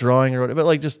just like drawing or whatever, but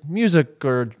like just music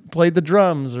or played the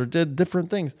drums or did different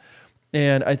things.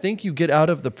 And I think you get out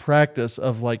of the practice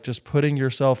of like just putting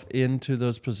yourself into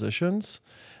those positions.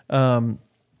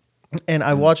 And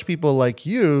I watch people like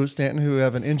you, Stanton, who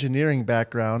have an engineering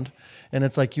background, and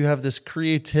it's like you have this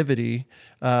creativity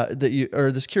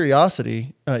this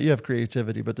curiosity. You have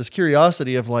creativity, but this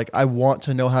curiosity of like, I want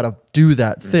to know how to do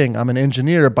that thing. I'm an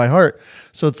engineer by heart,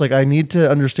 so it's like I need to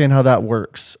understand how that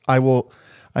works. I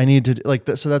need to like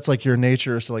that. So that's like your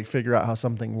nature is to like figure out how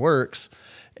something works,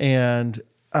 and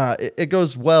it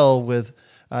goes well with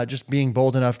just being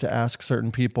bold enough to ask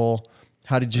certain people.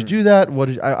 How did you do that?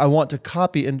 I want to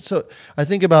copy? And so I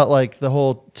think about like the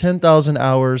whole 10,000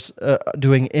 hours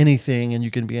doing anything, and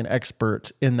you can be an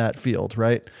expert in that field,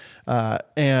 right?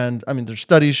 And I mean, there's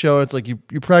studies show it's like you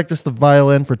practice the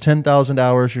violin for 10,000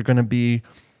 hours, you're going to be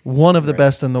one of the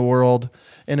best in the world.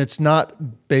 And it's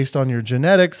not based on your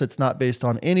genetics. It's not based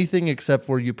on anything except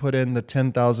for you put in the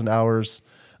 10,000 hours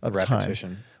of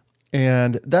repetition. Time.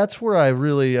 And that's where I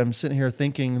really am sitting here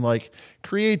thinking like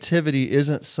creativity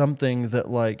isn't something that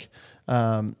like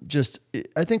I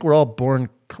think we're all born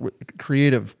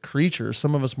creative creatures,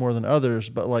 some of us more than others,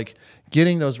 but like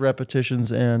getting those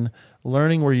repetitions in,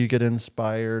 learning where you get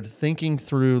inspired, thinking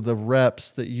through the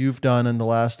reps that you've done in the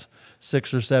last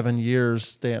 6 or 7 years,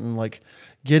 Stanton, like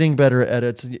getting better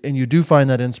edits, and you do find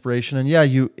that inspiration. And yeah,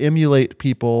 you emulate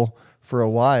people for a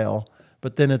while,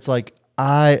 but then it's like,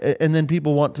 and then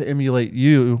people want to emulate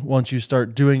you once you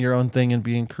start doing your own thing and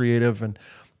being creative. And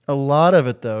a lot of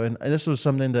it though, and this was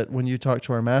something that when you talked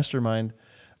to our mastermind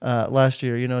last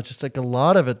year, it's just like a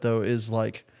lot of it though is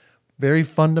like very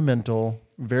fundamental,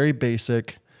 very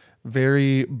basic,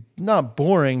 very not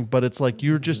boring, but it's like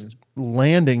you're just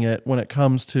landing it when it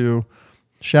comes to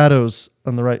shadows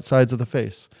on the right sides of the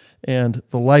face and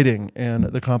the lighting and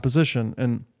the composition.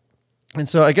 And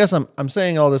so I guess I'm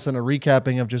saying all this in a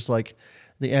recapping of just like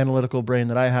the analytical brain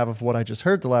that I have of what I just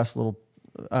heard the last little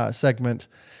segment,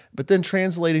 but then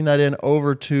translating that in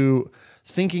over to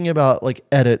thinking about like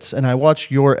edits. And I watch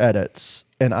your edits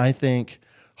and I think,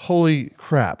 holy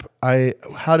crap,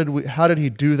 how did he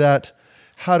do that?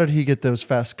 How did he get those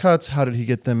fast cuts? How did he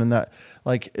get them in that,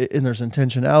 like, and there's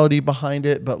intentionality behind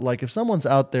it. But like if someone's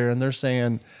out there and they're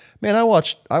saying, man, I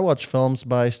watch films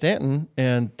by Stanton,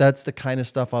 and that's the kind of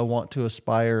stuff I want to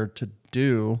aspire to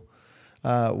do.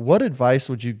 What advice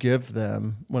would you give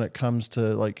them when it comes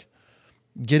to like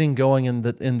getting going in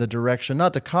the direction,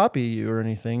 not to copy you or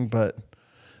anything, but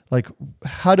like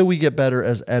how do we get better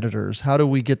as editors? How do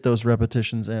we get those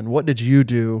repetitions in? What did you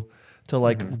do to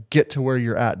like get to where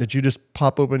you're at? Did you just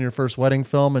pop open your first wedding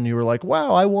film and you were like,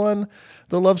 wow, I won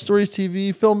the Love Stories TV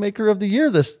Filmmaker of the Year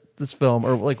this film?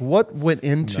 Or like what went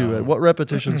into it? What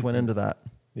repetitions went into that?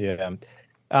 Yeah.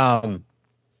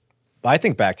 I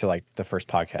think back to like the first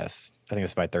podcast. I think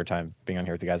it's my third time being on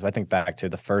here with you guys. But I think back to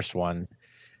the first one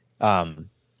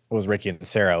was Ricky and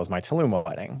Sarah. It was my Tulum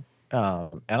wedding.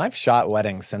 And I've shot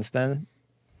weddings since then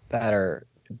that are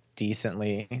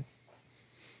decently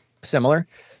similar.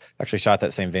 Actually shot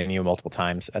that same venue multiple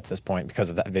times at this point because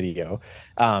of that video.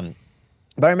 But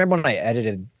I remember when I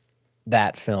edited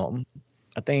that film,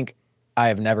 I think I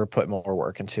have never put more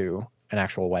work into an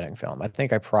actual wedding film. I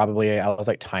think I was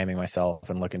like timing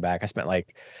myself and looking back. I spent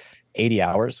like 80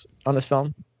 hours on this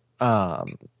film.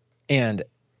 And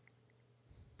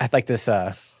I like this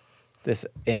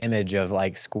image of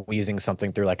like squeezing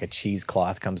something through like a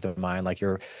cheesecloth comes to mind. Like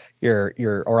you're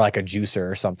or like a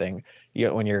juicer or something.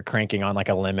 When you're cranking on like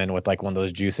a lemon with like one of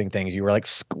those juicing things, you were like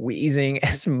squeezing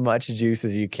as much juice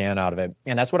as you can out of it.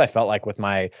 And that's what I felt like with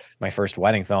my first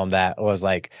wedding film that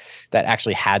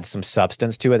actually had some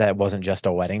substance to it, that it wasn't just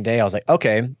a wedding day. I was like,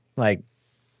 okay, like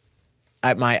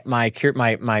my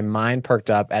mind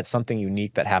perked up at something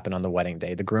unique that happened on the wedding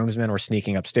day. The groomsmen were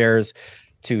sneaking upstairs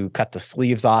to cut the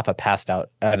sleeves off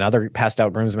another passed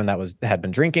out groomsman that had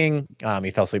been drinking.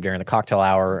 He fell asleep during the cocktail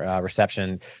hour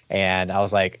reception. And I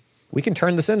was like, we can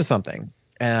turn this into something.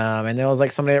 And there was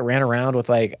like somebody that ran around with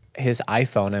like his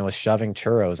iPhone and was shoving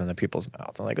churros into people's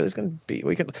mouths. I'm like, let's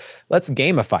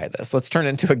gamify this. Let's turn it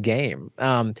into a game.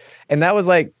 And that was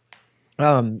like,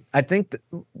 I think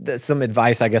that some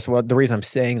advice, I guess, the reason I'm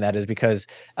saying that is because,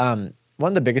 one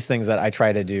of the biggest things that I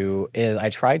try to do is I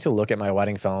try to look at my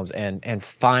wedding films and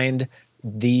find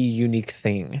the unique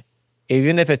thing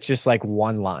even if it's just like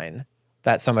one line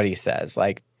that somebody says,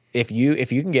 like if you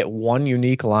can get one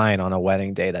unique line on a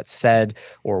wedding day that's said,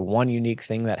 or one unique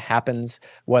thing that happens,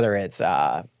 whether it's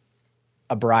a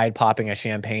bride popping a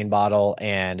champagne bottle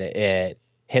and it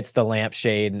hits the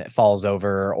lampshade and it falls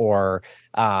over, or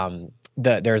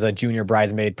there's a junior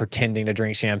bridesmaid pretending to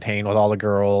drink champagne with all the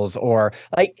girls, or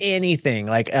like anything,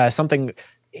 like something,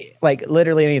 like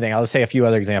literally anything. I'll just say a few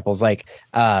other examples. Like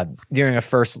after a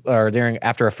first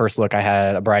look, I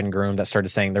had a bride and groom that started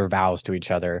saying their vows to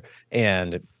each other,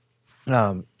 and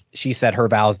she said her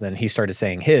vows, then he started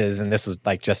saying his, and this was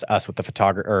like just us with the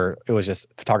photographer, or it was just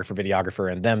photographer, videographer,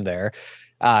 and them there.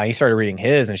 He started reading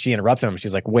his, and she interrupted him.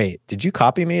 She's like, "Wait, did you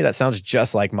copy me? That sounds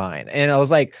just like mine." And I was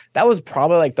like, that was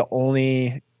probably like the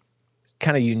only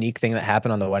kind of unique thing that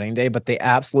happened on the wedding day, but they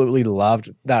absolutely loved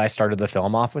that I started the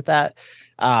film off with that.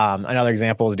 Another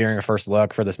example is during a first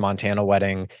look for this Montana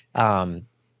wedding.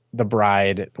 The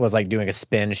bride was like doing a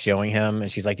spin showing him,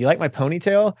 and she's like, "Do you like my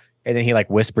ponytail?" And then he like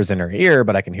whispers in her ear,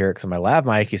 but I can hear it because of my lav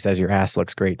mic. He says, "Your ass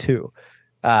looks great too."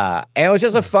 And it was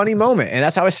just a funny moment, and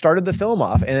that's how I started the film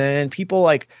off. And then people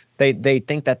like they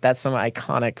think that that's some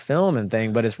iconic film and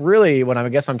thing, but it's really what I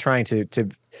guess I'm trying to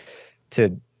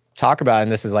talk about.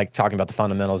 And this is like talking about the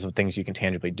fundamentals of things you can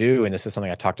tangibly do. And this is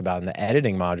something I talked about in the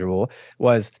editing module,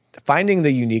 was finding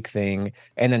the unique thing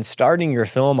and then starting your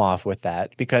film off with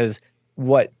that. Because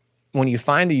when you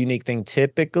find the unique thing,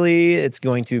 typically it's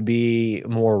going to be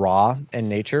more raw in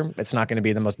nature. It's not going to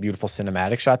be the most beautiful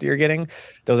cinematic shot that you're getting.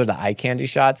 Those are the eye candy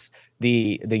shots.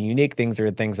 The unique things are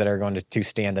things that are going to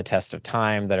stand the test of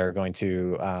time, that are going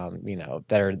to,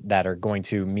 that are going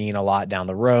to mean a lot down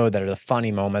the road, that are the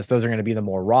funny moments. Those are going to be the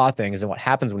more raw things. And what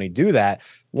happens when you do that,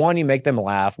 one, you make them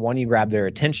laugh, one, you grab their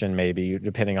attention, maybe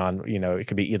depending on, it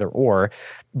could be either or,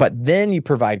 but then you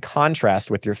provide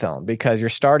contrast with your film, because you're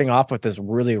starting off with this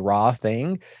really raw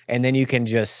thing. And then you can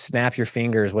just snap your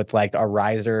fingers with like a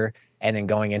riser, and then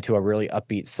going into a really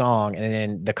upbeat song. And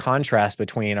then the contrast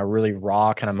between a really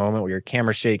raw kind of moment where your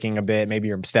camera's shaking a bit, maybe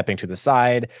you're stepping to the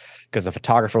side because the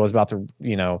photographer was about to,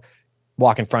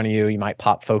 walk in front of you. You might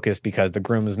pop focus because the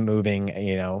groom is moving,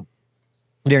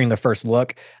 during the first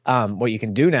look. What you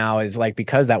can do now is, like,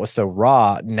 because that was so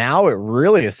raw, now it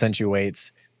really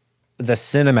accentuates the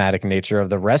cinematic nature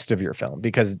of the rest of your film,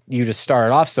 because you just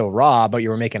started off so raw, but you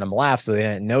were making them laugh. So they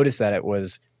didn't notice that it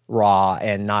was raw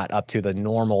and not up to the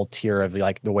normal tier of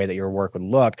like the way that your work would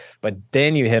look. But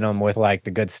then you hit them with like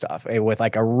the good stuff, with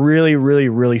like a really, really,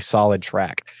 really solid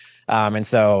track. And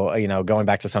so, going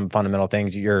back to some fundamental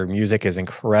things, your music is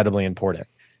incredibly important.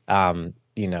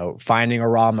 Finding a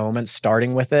raw moment,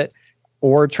 starting with it,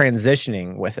 or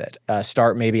transitioning with it.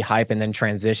 Start maybe hype and then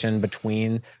transition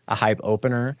between a hype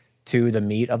opener to the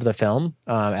meat of the film,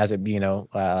 as it,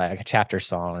 like a chapter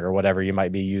song or whatever you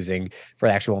might be using for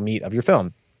the actual meat of your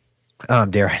film.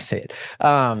 Dare I say it?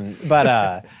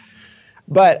 But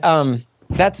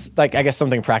that's like, I guess,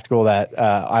 something practical that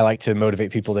I like to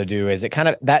motivate people to do, is it kind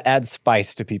of that adds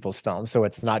spice to people's films. So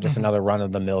it's not just another run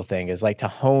of the mill thing, is like to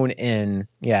hone in.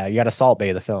 Yeah. You got to Salt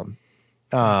Bay the film.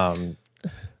 One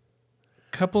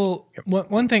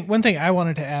thing I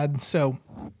wanted to add. So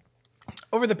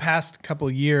over the past couple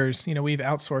of years, we've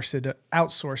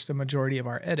outsourced a majority of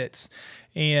our edits,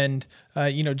 and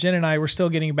Jen and I were still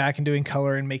getting back and doing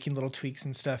color and making little tweaks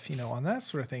and stuff, on that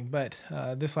sort of thing. But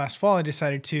this last fall, I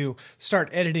decided to start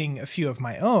editing a few of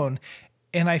my own,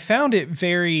 and I found it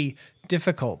very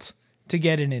difficult to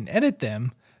get in and edit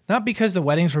them. Not because the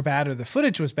weddings were bad or the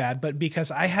footage was bad, but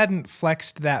because I hadn't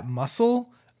flexed that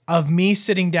muscle of me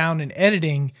sitting down and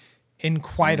editing in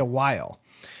quite a while.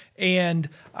 And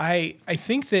I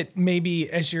think that maybe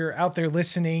as you're out there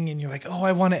listening and you're like, oh,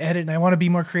 I want to edit and I want to be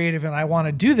more creative and I want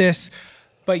to do this,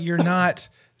 but you're not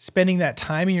spending that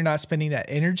time and you're not spending that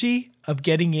energy of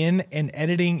getting in and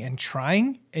editing and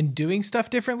trying and doing stuff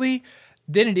differently,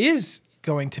 then it is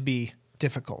going to be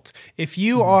difficult. If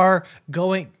you are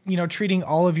going, treating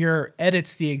all of your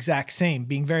edits the exact same,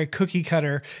 being very cookie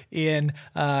cutter in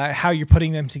how you're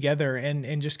putting them together,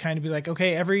 and just kind of be like,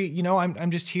 okay,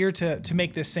 I'm just here to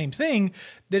make this same thing,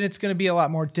 then it's going to be a lot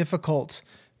more difficult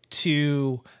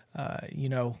to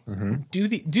do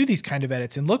these kind of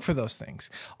edits and look for those things.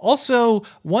 Also,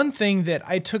 one thing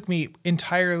that took me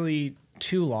entirely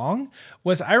too long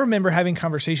was, I remember having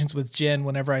conversations with Jen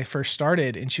whenever I first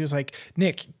started, and she was like,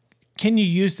 Nick, can you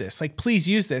use this? Like, please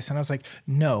use this. And I was like,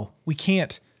 no, we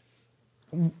can't.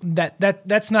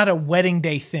 That's not a wedding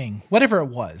day thing. Whatever it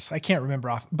was, I can't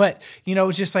remember but it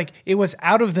was just like, it was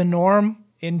out of the norm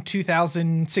in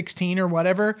 2016 or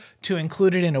whatever to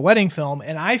include it in a wedding film.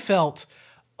 And I felt,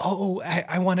 oh,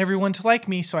 I want everyone to like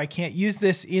me, so I can't use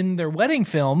this in their wedding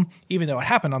film, even though it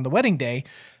happened on the wedding day,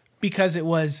 because it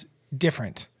was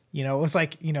different. You know, it was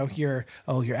like, you know, your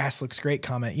ass looks great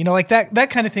comment, you know, like that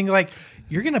kind of thing. Like,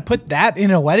 you're going to put that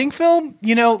in a wedding film,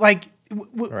 you know, like,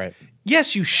 right.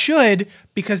 Yes, you should,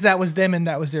 because that was them and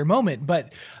that was their moment.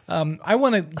 But I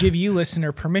want to give you,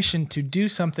 listener, permission to do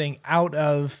something out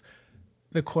of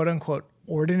the quote unquote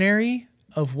ordinary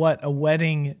of what a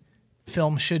wedding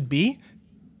film should be,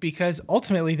 because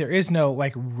ultimately there is no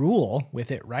like rule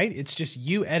with it, right? It's just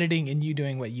you editing and you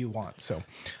doing what you want. So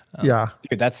yeah,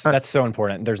 dude, that's so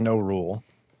important. There's no rule.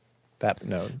 That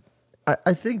no.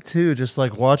 I think too, just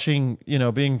like watching, you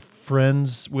know, being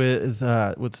friends with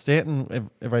Stanton,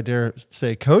 if I dare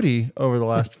say Cody, over the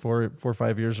last 4 or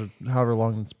 5 years or however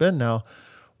long it's been now,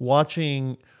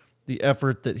 watching the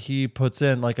effort that he puts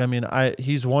in. Like, I mean,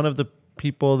 he's one of the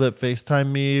people that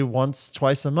FaceTime me once,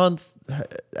 twice a month,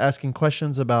 asking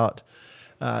questions about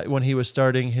when he was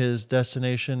starting his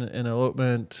destination and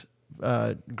elopement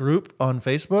group on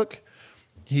Facebook.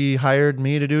 He hired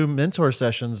me to do mentor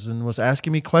sessions and was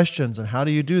asking me questions and how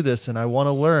do you do this? And I want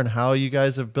to learn how you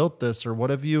guys have built this, or what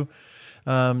have you,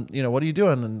 you know, what are you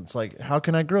doing? And it's like, how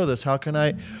can I grow this? How can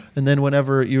I? And then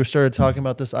whenever you started talking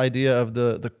about this idea of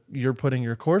the you're putting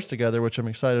your course together, which I'm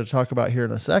excited to talk about here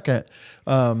in a second.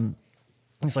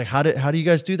 It's like, how do you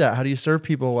guys do that? How do you serve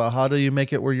people well? How do you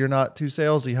make it where you're not too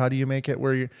salesy? How do you make it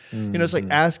where you know, it's like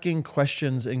asking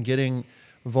questions and getting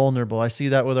vulnerable. I see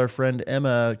that with our friend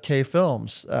Emma K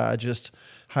Films. Just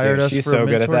hired us for a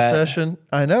mentor session.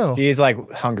 I know. She's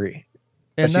like hungry,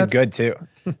 but she's good too.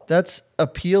 That's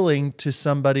appealing to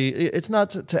somebody. It's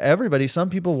not to everybody. Some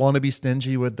people want to be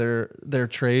stingy with their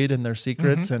trade and their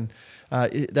secrets, and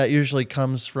that usually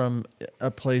comes from a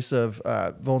place of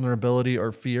vulnerability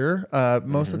or fear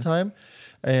most of the time.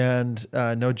 And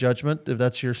no judgment if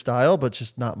that's your style, but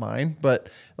just not mine. But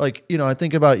like, you know, I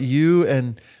think about you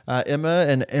and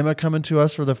Emma coming to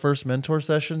us for the first mentor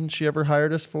session she ever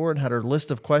hired us for, and had her list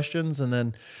of questions. And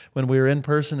then when we were in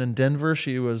person in Denver,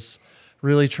 she was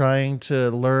really trying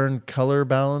to learn color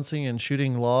balancing and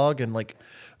shooting log. And like,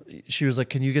 she was like,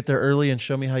 can you get there early and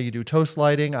show me how you do toast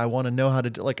lighting? I want to know how to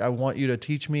do, like, I want you to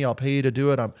teach me. I'll pay you to do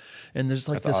it. And there's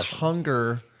like That's this awesome.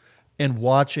 Hunger. And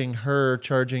watching her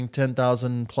charging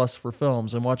 10,000 plus for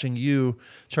films, and watching you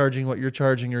charging what you're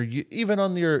charging, or you, even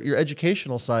on your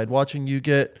educational side, watching you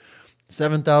get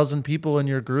 7,000 people in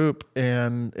your group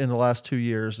and in the last 2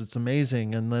 years, it's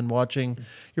amazing. And then watching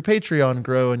your Patreon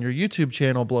grow and your YouTube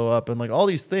channel blow up and like all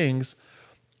these things.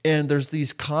 And there's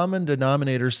these common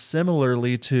denominators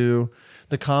similarly to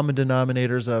the common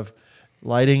denominators of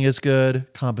lighting is good,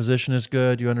 composition is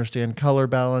good, you understand color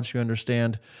balance, you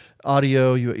understand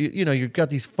audio, you know, you've got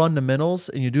these fundamentals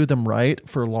and you do them right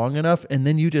for long enough, and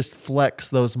then you just flex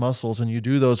those muscles and you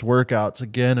do those workouts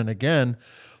again and again,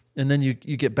 and then you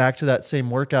get back to that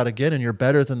same workout again, and you're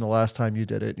better than the last time you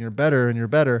did it, and you're better and you're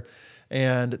better.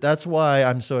 And that's why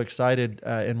I'm so excited.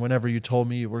 And whenever you told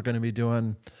me you were going to be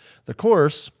doing the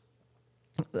course,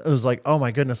 it was like, oh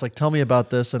my goodness, like, tell me about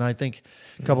this. And I think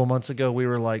a couple months ago we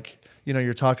were like, you know,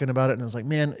 you're talking about it, and I was like,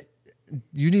 man,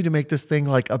 you need to make this thing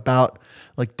like about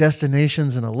like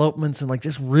destinations and elopements, and like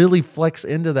just really flex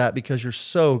into that because you're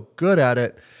so good at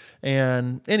it.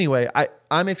 And anyway,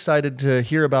 I'm excited to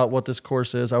hear about what this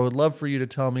course is. I would love for you to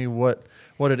tell me what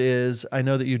it is. I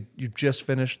know that you just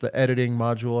finished the editing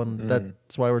module, and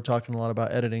that's why we're talking a lot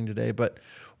about editing today. But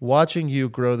watching you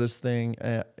grow this thing,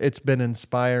 it's been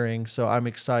inspiring. So I'm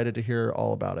excited to hear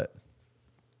all about it.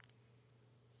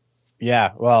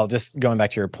 Yeah, well, just going back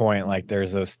to your point, like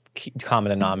there's those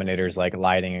common denominators like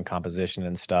lighting and composition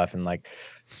and stuff, and like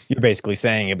you're basically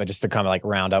saying it, but just to kind of like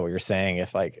round out what you're saying,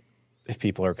 if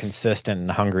people are consistent and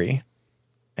hungry,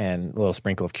 and a little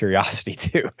sprinkle of curiosity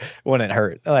too, wouldn't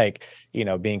hurt. Like, you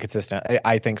know, being consistent.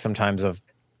 I think sometimes of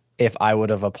if I would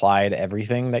have applied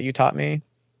everything that you taught me,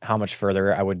 how much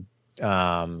further I would,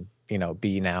 you know,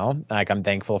 be now. Like, I'm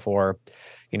thankful for,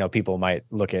 you know, people might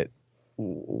look at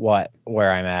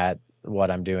where I'm at,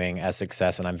 what I'm doing as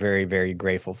success, and I'm very, very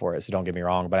grateful for it. So don't get me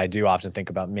wrong, but I do often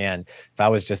think about, man, if I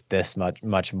was just this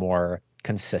much more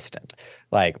consistent,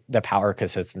 like the power of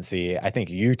consistency. I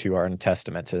think you two are a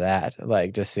testament to that.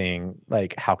 Like, just seeing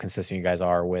like how consistent you guys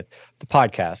are with the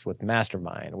podcast, with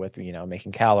Mastermind, with, you know,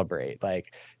 making Calibrate,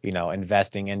 like, you know,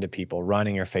 investing into people,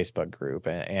 running your Facebook group,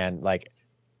 and like,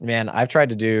 man, I've tried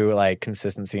to do like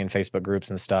consistency in Facebook groups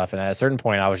and stuff, and at a certain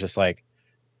point I was just like,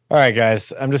 all right,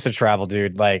 guys, I'm just a travel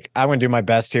dude. Like, I'm going to do my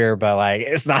best here, but like,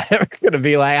 it's not ever going to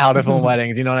be like how to film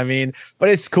weddings. You know what I mean? But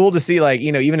it's cool to see, like,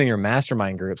 you know, even in your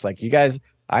mastermind groups, like you guys,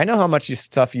 I know how much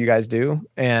stuff you guys do,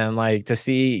 and like to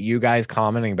see you guys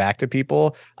commenting back to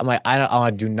people, I'm like,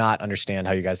 I do not understand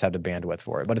how you guys have the bandwidth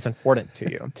for it, but it's important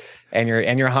to you, and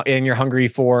you're hungry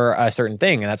for a certain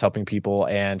thing, and that's helping people,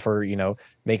 and for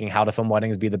making How to Film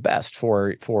Weddings be the best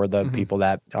for the people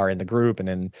that are in the group and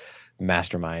in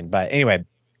Mastermind. But anyway,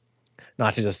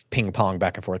 not to just ping pong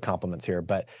back and forth compliments here,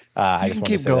 but I just want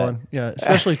to keep going. Yeah,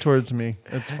 especially towards me.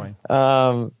 That's fine.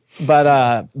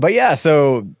 But yeah,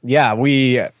 so yeah,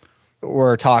 we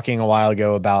were talking a while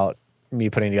ago about me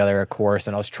putting together a course,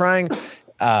 and I was trying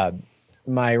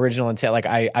my original intent. Like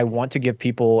I want to give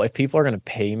people, if people are going to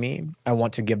pay me, I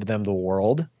want to give them the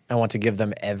world. I want to give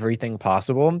them everything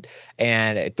possible.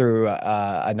 And through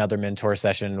another mentor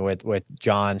session with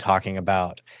John talking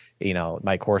about,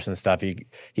 my course and stuff,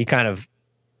 he kind of,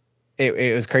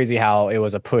 it was crazy how it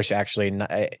was a push actually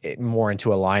more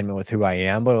into alignment with who I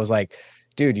am. But it was like,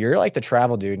 dude, you're like the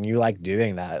travel dude and you like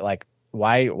doing that. Like,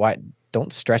 why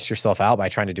don't stress yourself out by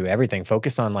trying to do everything.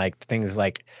 Focus on like things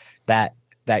like that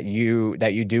you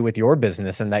do with your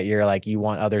business, and that you're like, you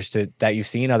want others to, that you've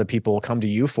seen other people come to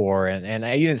you for. And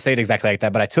you didn't say it exactly like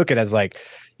that, but I took it as like,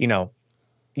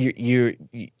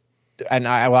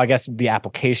 I guess the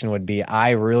application would be,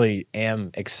 I really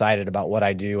am excited about what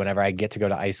I do whenever I get to go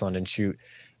to Iceland and shoot,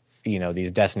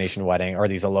 these destination wedding or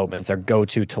these elopements, or go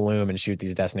to Tulum and shoot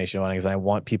these destination weddings. And I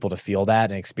want people to feel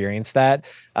that and experience that.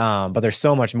 But there's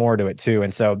so much more to it too.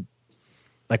 And so,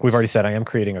 like we've already said, I am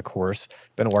creating a course,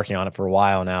 been working on it for a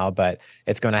while now, but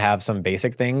it's going to have some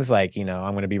basic things like, I'm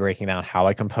going to be breaking down how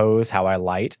I compose, how I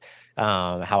light,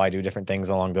 how I do different things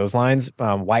along those lines,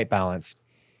 white balance,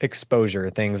 exposure,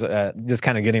 things, just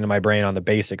kind of getting to my brain on the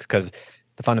basics, because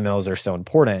the fundamentals are so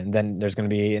important. And then there's going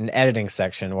to be an editing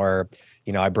section where,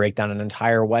 I break down an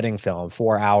entire wedding film,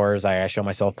 4 hours. I show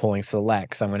myself pulling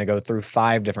selects. I'm going to go through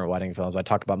 5 different wedding films. I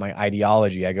talk about my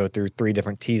ideology. I go through 3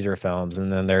 different teaser films.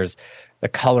 And then there's the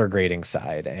color grading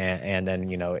side, and then,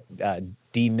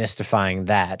 demystifying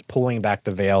that, pulling back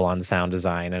the veil on sound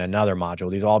design, and another module.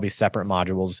 These will all be separate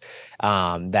modules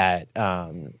that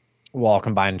will all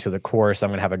combine into the course.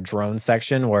 I'm going to have a drone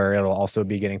section where it'll also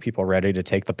be getting people ready to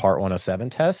take the Part 107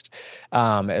 test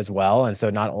as well. And so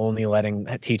not only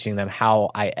teaching them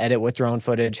how I edit with drone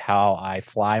footage, how I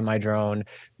fly my drone,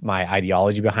 my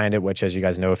ideology behind it, which, as you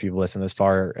guys know, if you've listened this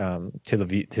far to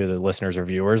the listeners or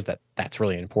viewers, that's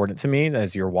really important to me,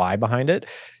 as your why behind it.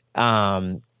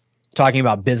 Talking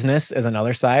about business is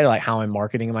another side, like how I'm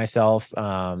marketing myself,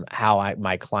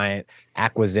 my client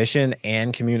acquisition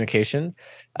and communication.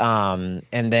 And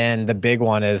then the big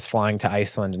one is flying to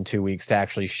Iceland in 2 weeks to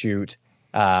actually shoot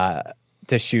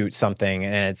something.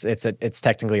 And it's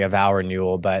technically a vow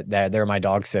renewal, but they're my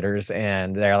dog sitters,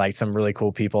 and they're like some really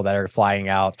cool people that are flying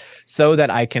out so that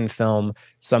I can film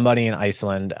somebody in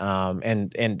Iceland.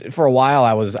 And for a while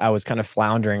I was kind of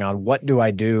floundering on what do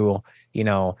I do,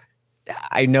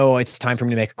 I know it's time for me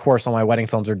to make a course. All my wedding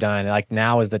films are done. Like,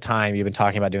 now is the time. You've been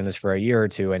talking about doing this for a year or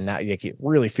two, and now you can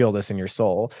really feel this in your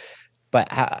soul. But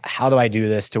how do I do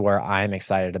this to where I'm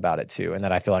excited about it too, and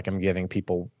that I feel like I'm giving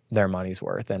people their money's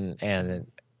worth? And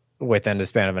within the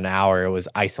span of an hour, it was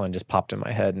Iceland just popped in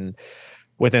my head, and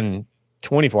within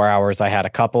 24 hours, I had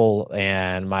a couple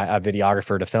and a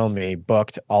videographer to film me,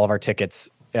 booked all of our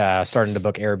tickets. Starting to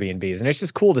book Airbnbs. And it's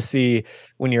just cool to see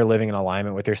when you're living in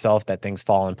alignment with yourself that things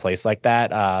fall in place like that.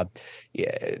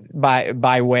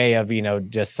 By way of,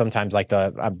 just sometimes like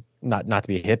not to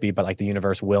be a hippie, but like the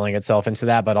universe willing itself into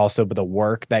that, but also the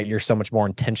work that you're so much more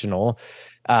intentional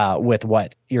with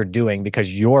what you're doing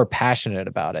because you're passionate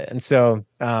about it. And so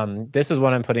this is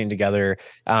what I'm putting together.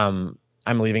 I'm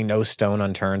leaving no stone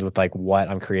unturned with like what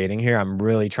I'm creating here. I'm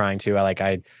really trying to,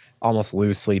 I almost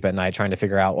lose sleep at night trying to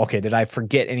figure out, okay, did I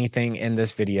forget anything in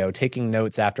this video? Taking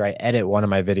notes after I edit one of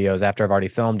my videos after I've already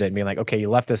filmed it, and being like, okay,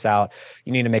 you left this out.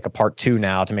 You need to make a part 2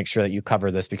 now to make sure that you cover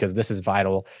this because this is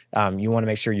vital. You want to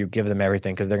make sure you give them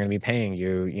everything because they're going to be paying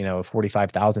you,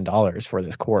 $45,000 for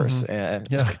this course.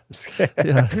 Mm-hmm. Yeah,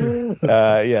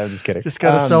 I'm just kidding. Just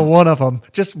got to sell one of them.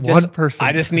 Just one person.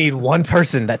 I just need one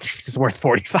person that thinks it's worth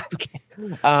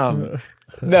 $45K.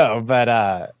 No,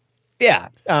 but yeah,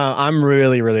 I'm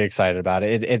really, really excited about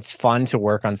it. It's fun to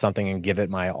work on something and give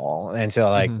it my all, and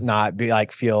to not be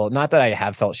feel, not that I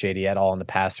have felt shady at all in the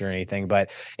past or anything, but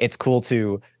it's cool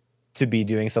to be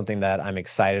doing something that I'm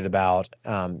excited about.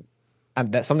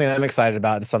 That's something that I'm excited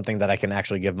about, and something that I can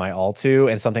actually give my all to,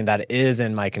 and something that is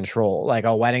in my control. Like,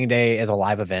 a wedding day is a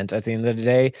live event at the end of the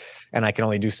day, and I can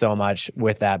only do so much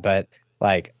with that, but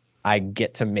like, I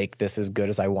get to make this as good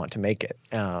as I want to make it.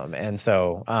 And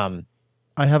so,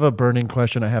 I have a burning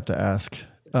question I have to ask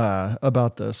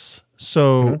about this.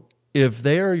 So if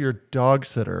they are your dog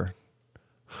sitter,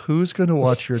 who's going to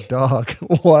watch your dog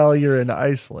while you're in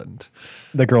Iceland?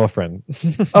 The girlfriend.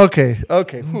 Okay.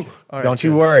 Whew. All right, Don't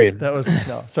you worry. That was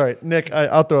no. Sorry, Nick.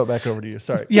 I'll throw it back over to you.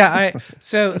 Sorry. Yeah.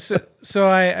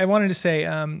 I wanted to say,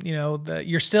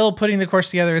 you're still putting the course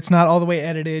together. It's not all the way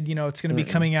edited. It's going to be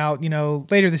coming out,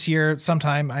 later this year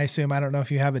sometime. I assume. I don't know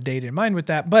if you have a date in mind with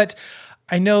that, but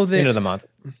I know that End of the month.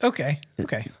 Okay. Yeah.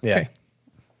 Okay.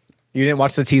 You didn't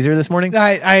watch the teaser this morning?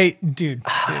 Dude.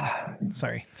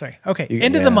 Sorry. Okay.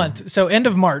 End of the month. So end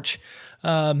of March.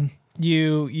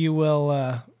 You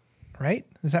will, right?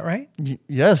 Is that right?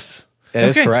 Yes. That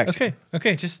is correct.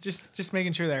 Okay. Just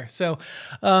making sure there. So,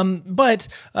 but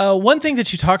one thing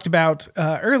that you talked about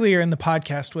earlier in the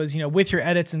podcast was, with your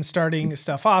edits and starting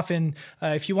stuff off, and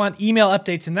if you want email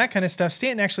updates and that kind of stuff,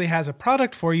 Stanton actually has a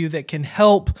product for you that can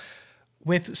help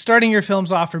with starting your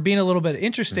films off or being a little bit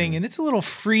interesting. And it's a little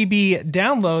freebie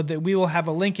download that we will have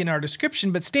a link in our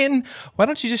description. But Stanton, why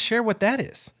don't you just share what that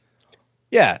is?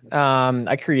 Yeah.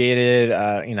 I created,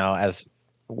 as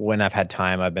when I've had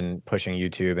time, I've been pushing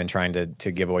YouTube and trying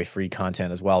to give away free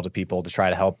content as well to people to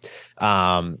try to help.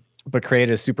 But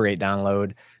created a Super 8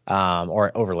 download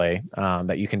or overlay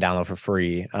that you can download for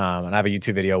free. And I have a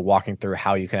YouTube video walking through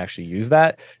how you can actually use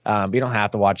that. But you don't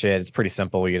have to watch it. It's pretty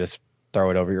simple. You just throw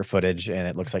it over your footage and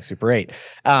it looks like Super 8.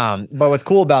 But what's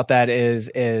cool about that is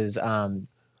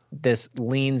this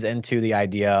leans into the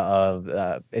idea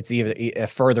of it's even a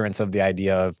furtherance of the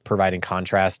idea of providing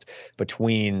contrast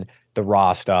between the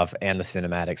raw stuff and the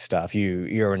cinematic stuff.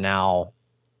 You're now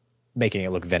making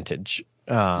it look vintage.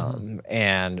 And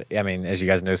I mean, as you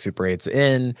guys know, Super 8's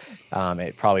in,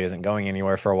 it probably isn't going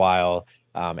anywhere for a while.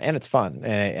 And it's fun.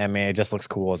 And I mean, it just looks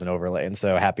cool as an overlay. And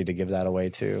so happy to give that away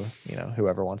to,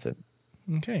 whoever wants it.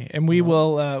 Okay, and we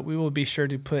will be sure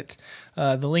to put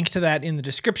the link to that in the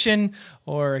description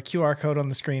or a QR code on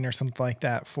the screen or something like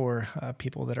that for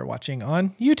people that are watching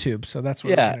on YouTube. So that's what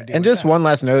we're going to do. And just one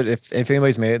last note, if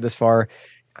anybody's made it this far,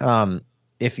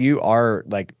 if you are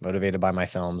like motivated by my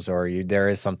films or there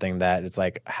is something that it's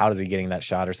like, how is he getting that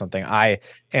shot or something? I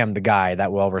am the guy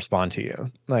that will respond to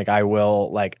you. Like I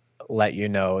will let you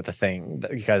know the thing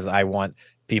because I want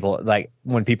people, like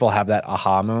when people have that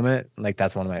aha moment, like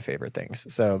that's one of my favorite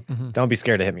things. So don't be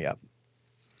scared to hit me up.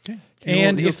 Okay.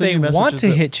 And if they want to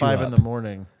hit you up 5 in the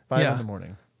morning, 5 in the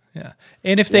morning. Yeah.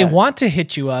 And if they want to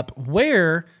hit you up,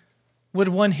 where would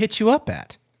one hit you up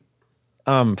at?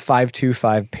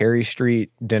 525 Perry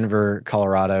Street, Denver,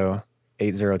 Colorado,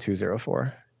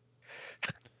 80204.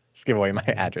 Just give away my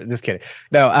address. Just kidding.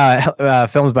 No,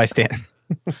 films by Stanton.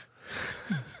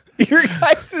 Your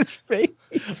guys'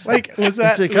 face. Like, was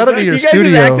that? It's gotta be your you studio.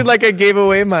 guys just acted like I gave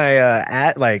away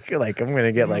my like I'm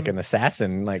gonna get like an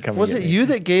assassin. Like, was it you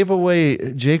that gave away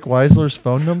Jake Weisler's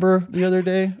phone number the other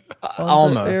day?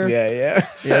 Almost, yeah.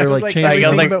 Yeah, like changing. I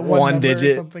got like but one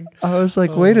digit. I was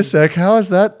like, wait a sec, how is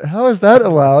that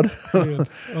allowed?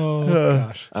 Oh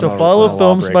gosh. So follow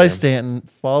Films by Stanton.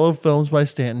 Follow Films by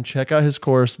Stanton. Check out his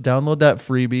course. Download that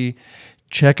freebie.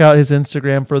 Check out his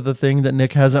Instagram for the thing that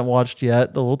Nick hasn't watched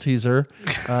yet, the little teaser.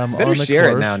 On the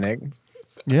share course. it now, Nick.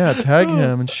 Yeah, tag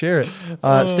him and share it.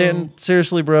 Stanton,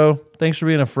 seriously, bro, thanks for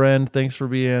being a friend. Thanks for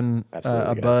being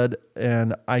a bud.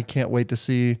 And I can't wait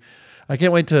to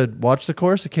watch the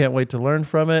course. I can't wait to learn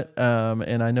from it.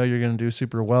 And I know you're going to do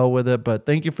super well with it. But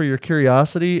thank you for your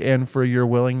curiosity and for your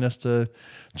willingness to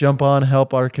jump on,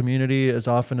 help our community as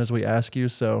often as we ask you.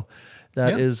 So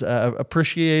that is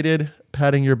appreciated.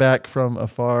 Patting your back from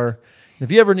afar.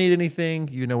 If you ever need anything,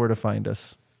 you know where to find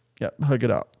us. Yeah, hug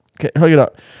it out. Okay, hug it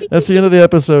out. That's the end of the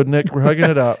episode, Nick. We're hugging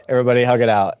it out. Everybody hug it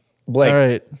out. Blake, all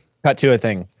right. Cut to a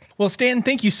thing. Well, Stanton,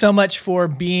 thank you so much for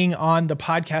being on the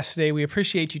podcast today. We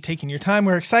appreciate you taking your time.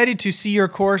 We're excited to see your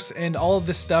course and all of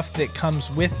the stuff that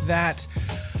comes with that.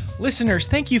 Listeners,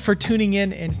 thank you for tuning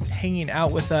in and hanging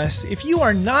out with us. If you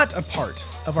are not a part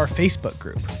of our Facebook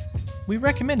group, we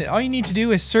recommend it. All you need to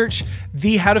do is search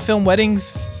the How to Film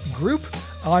Weddings group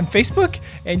on Facebook,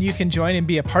 and you can join and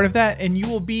be a part of that, and you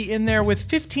will be in there with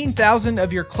 15,000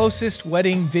 of your closest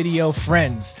wedding video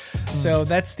friends. So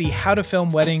that's the How to Film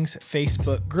Weddings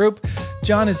Facebook group.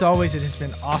 John, as always, it has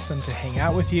been awesome to hang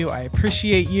out with you. I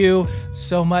appreciate you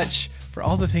so much for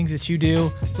all the things that you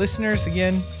do. Listeners,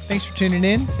 again, thanks for tuning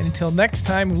in, and until next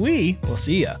time, we will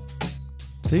see ya.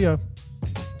 See ya.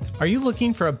 Are you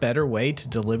looking for a better way to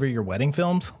deliver your wedding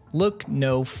films? Look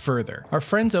no further. Our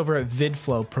friends over at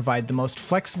VidFlow provide the most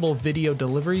flexible video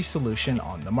delivery solution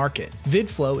on the market.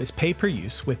 VidFlow is pay per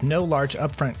use with no large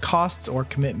upfront costs or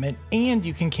commitment, and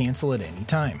you can cancel at any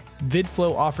time.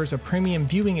 VidFlow offers a premium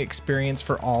viewing experience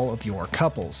for all of your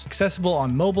couples, accessible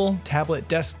on mobile, tablet,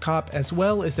 desktop, as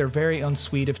well as their very own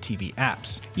suite of TV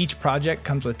apps. Each project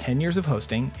comes with 10 years of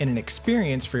hosting and an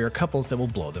experience for your couples that will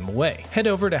blow them away. Head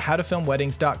over to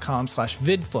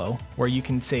howtofilmweddings.com/vidflow, where you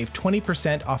can save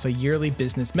 20% off a yearly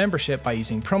business membership by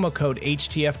using promo code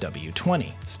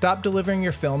HTFW20. Stop delivering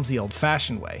your films the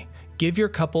old-fashioned way. Give your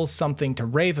couples something to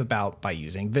rave about by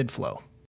using VidFlow.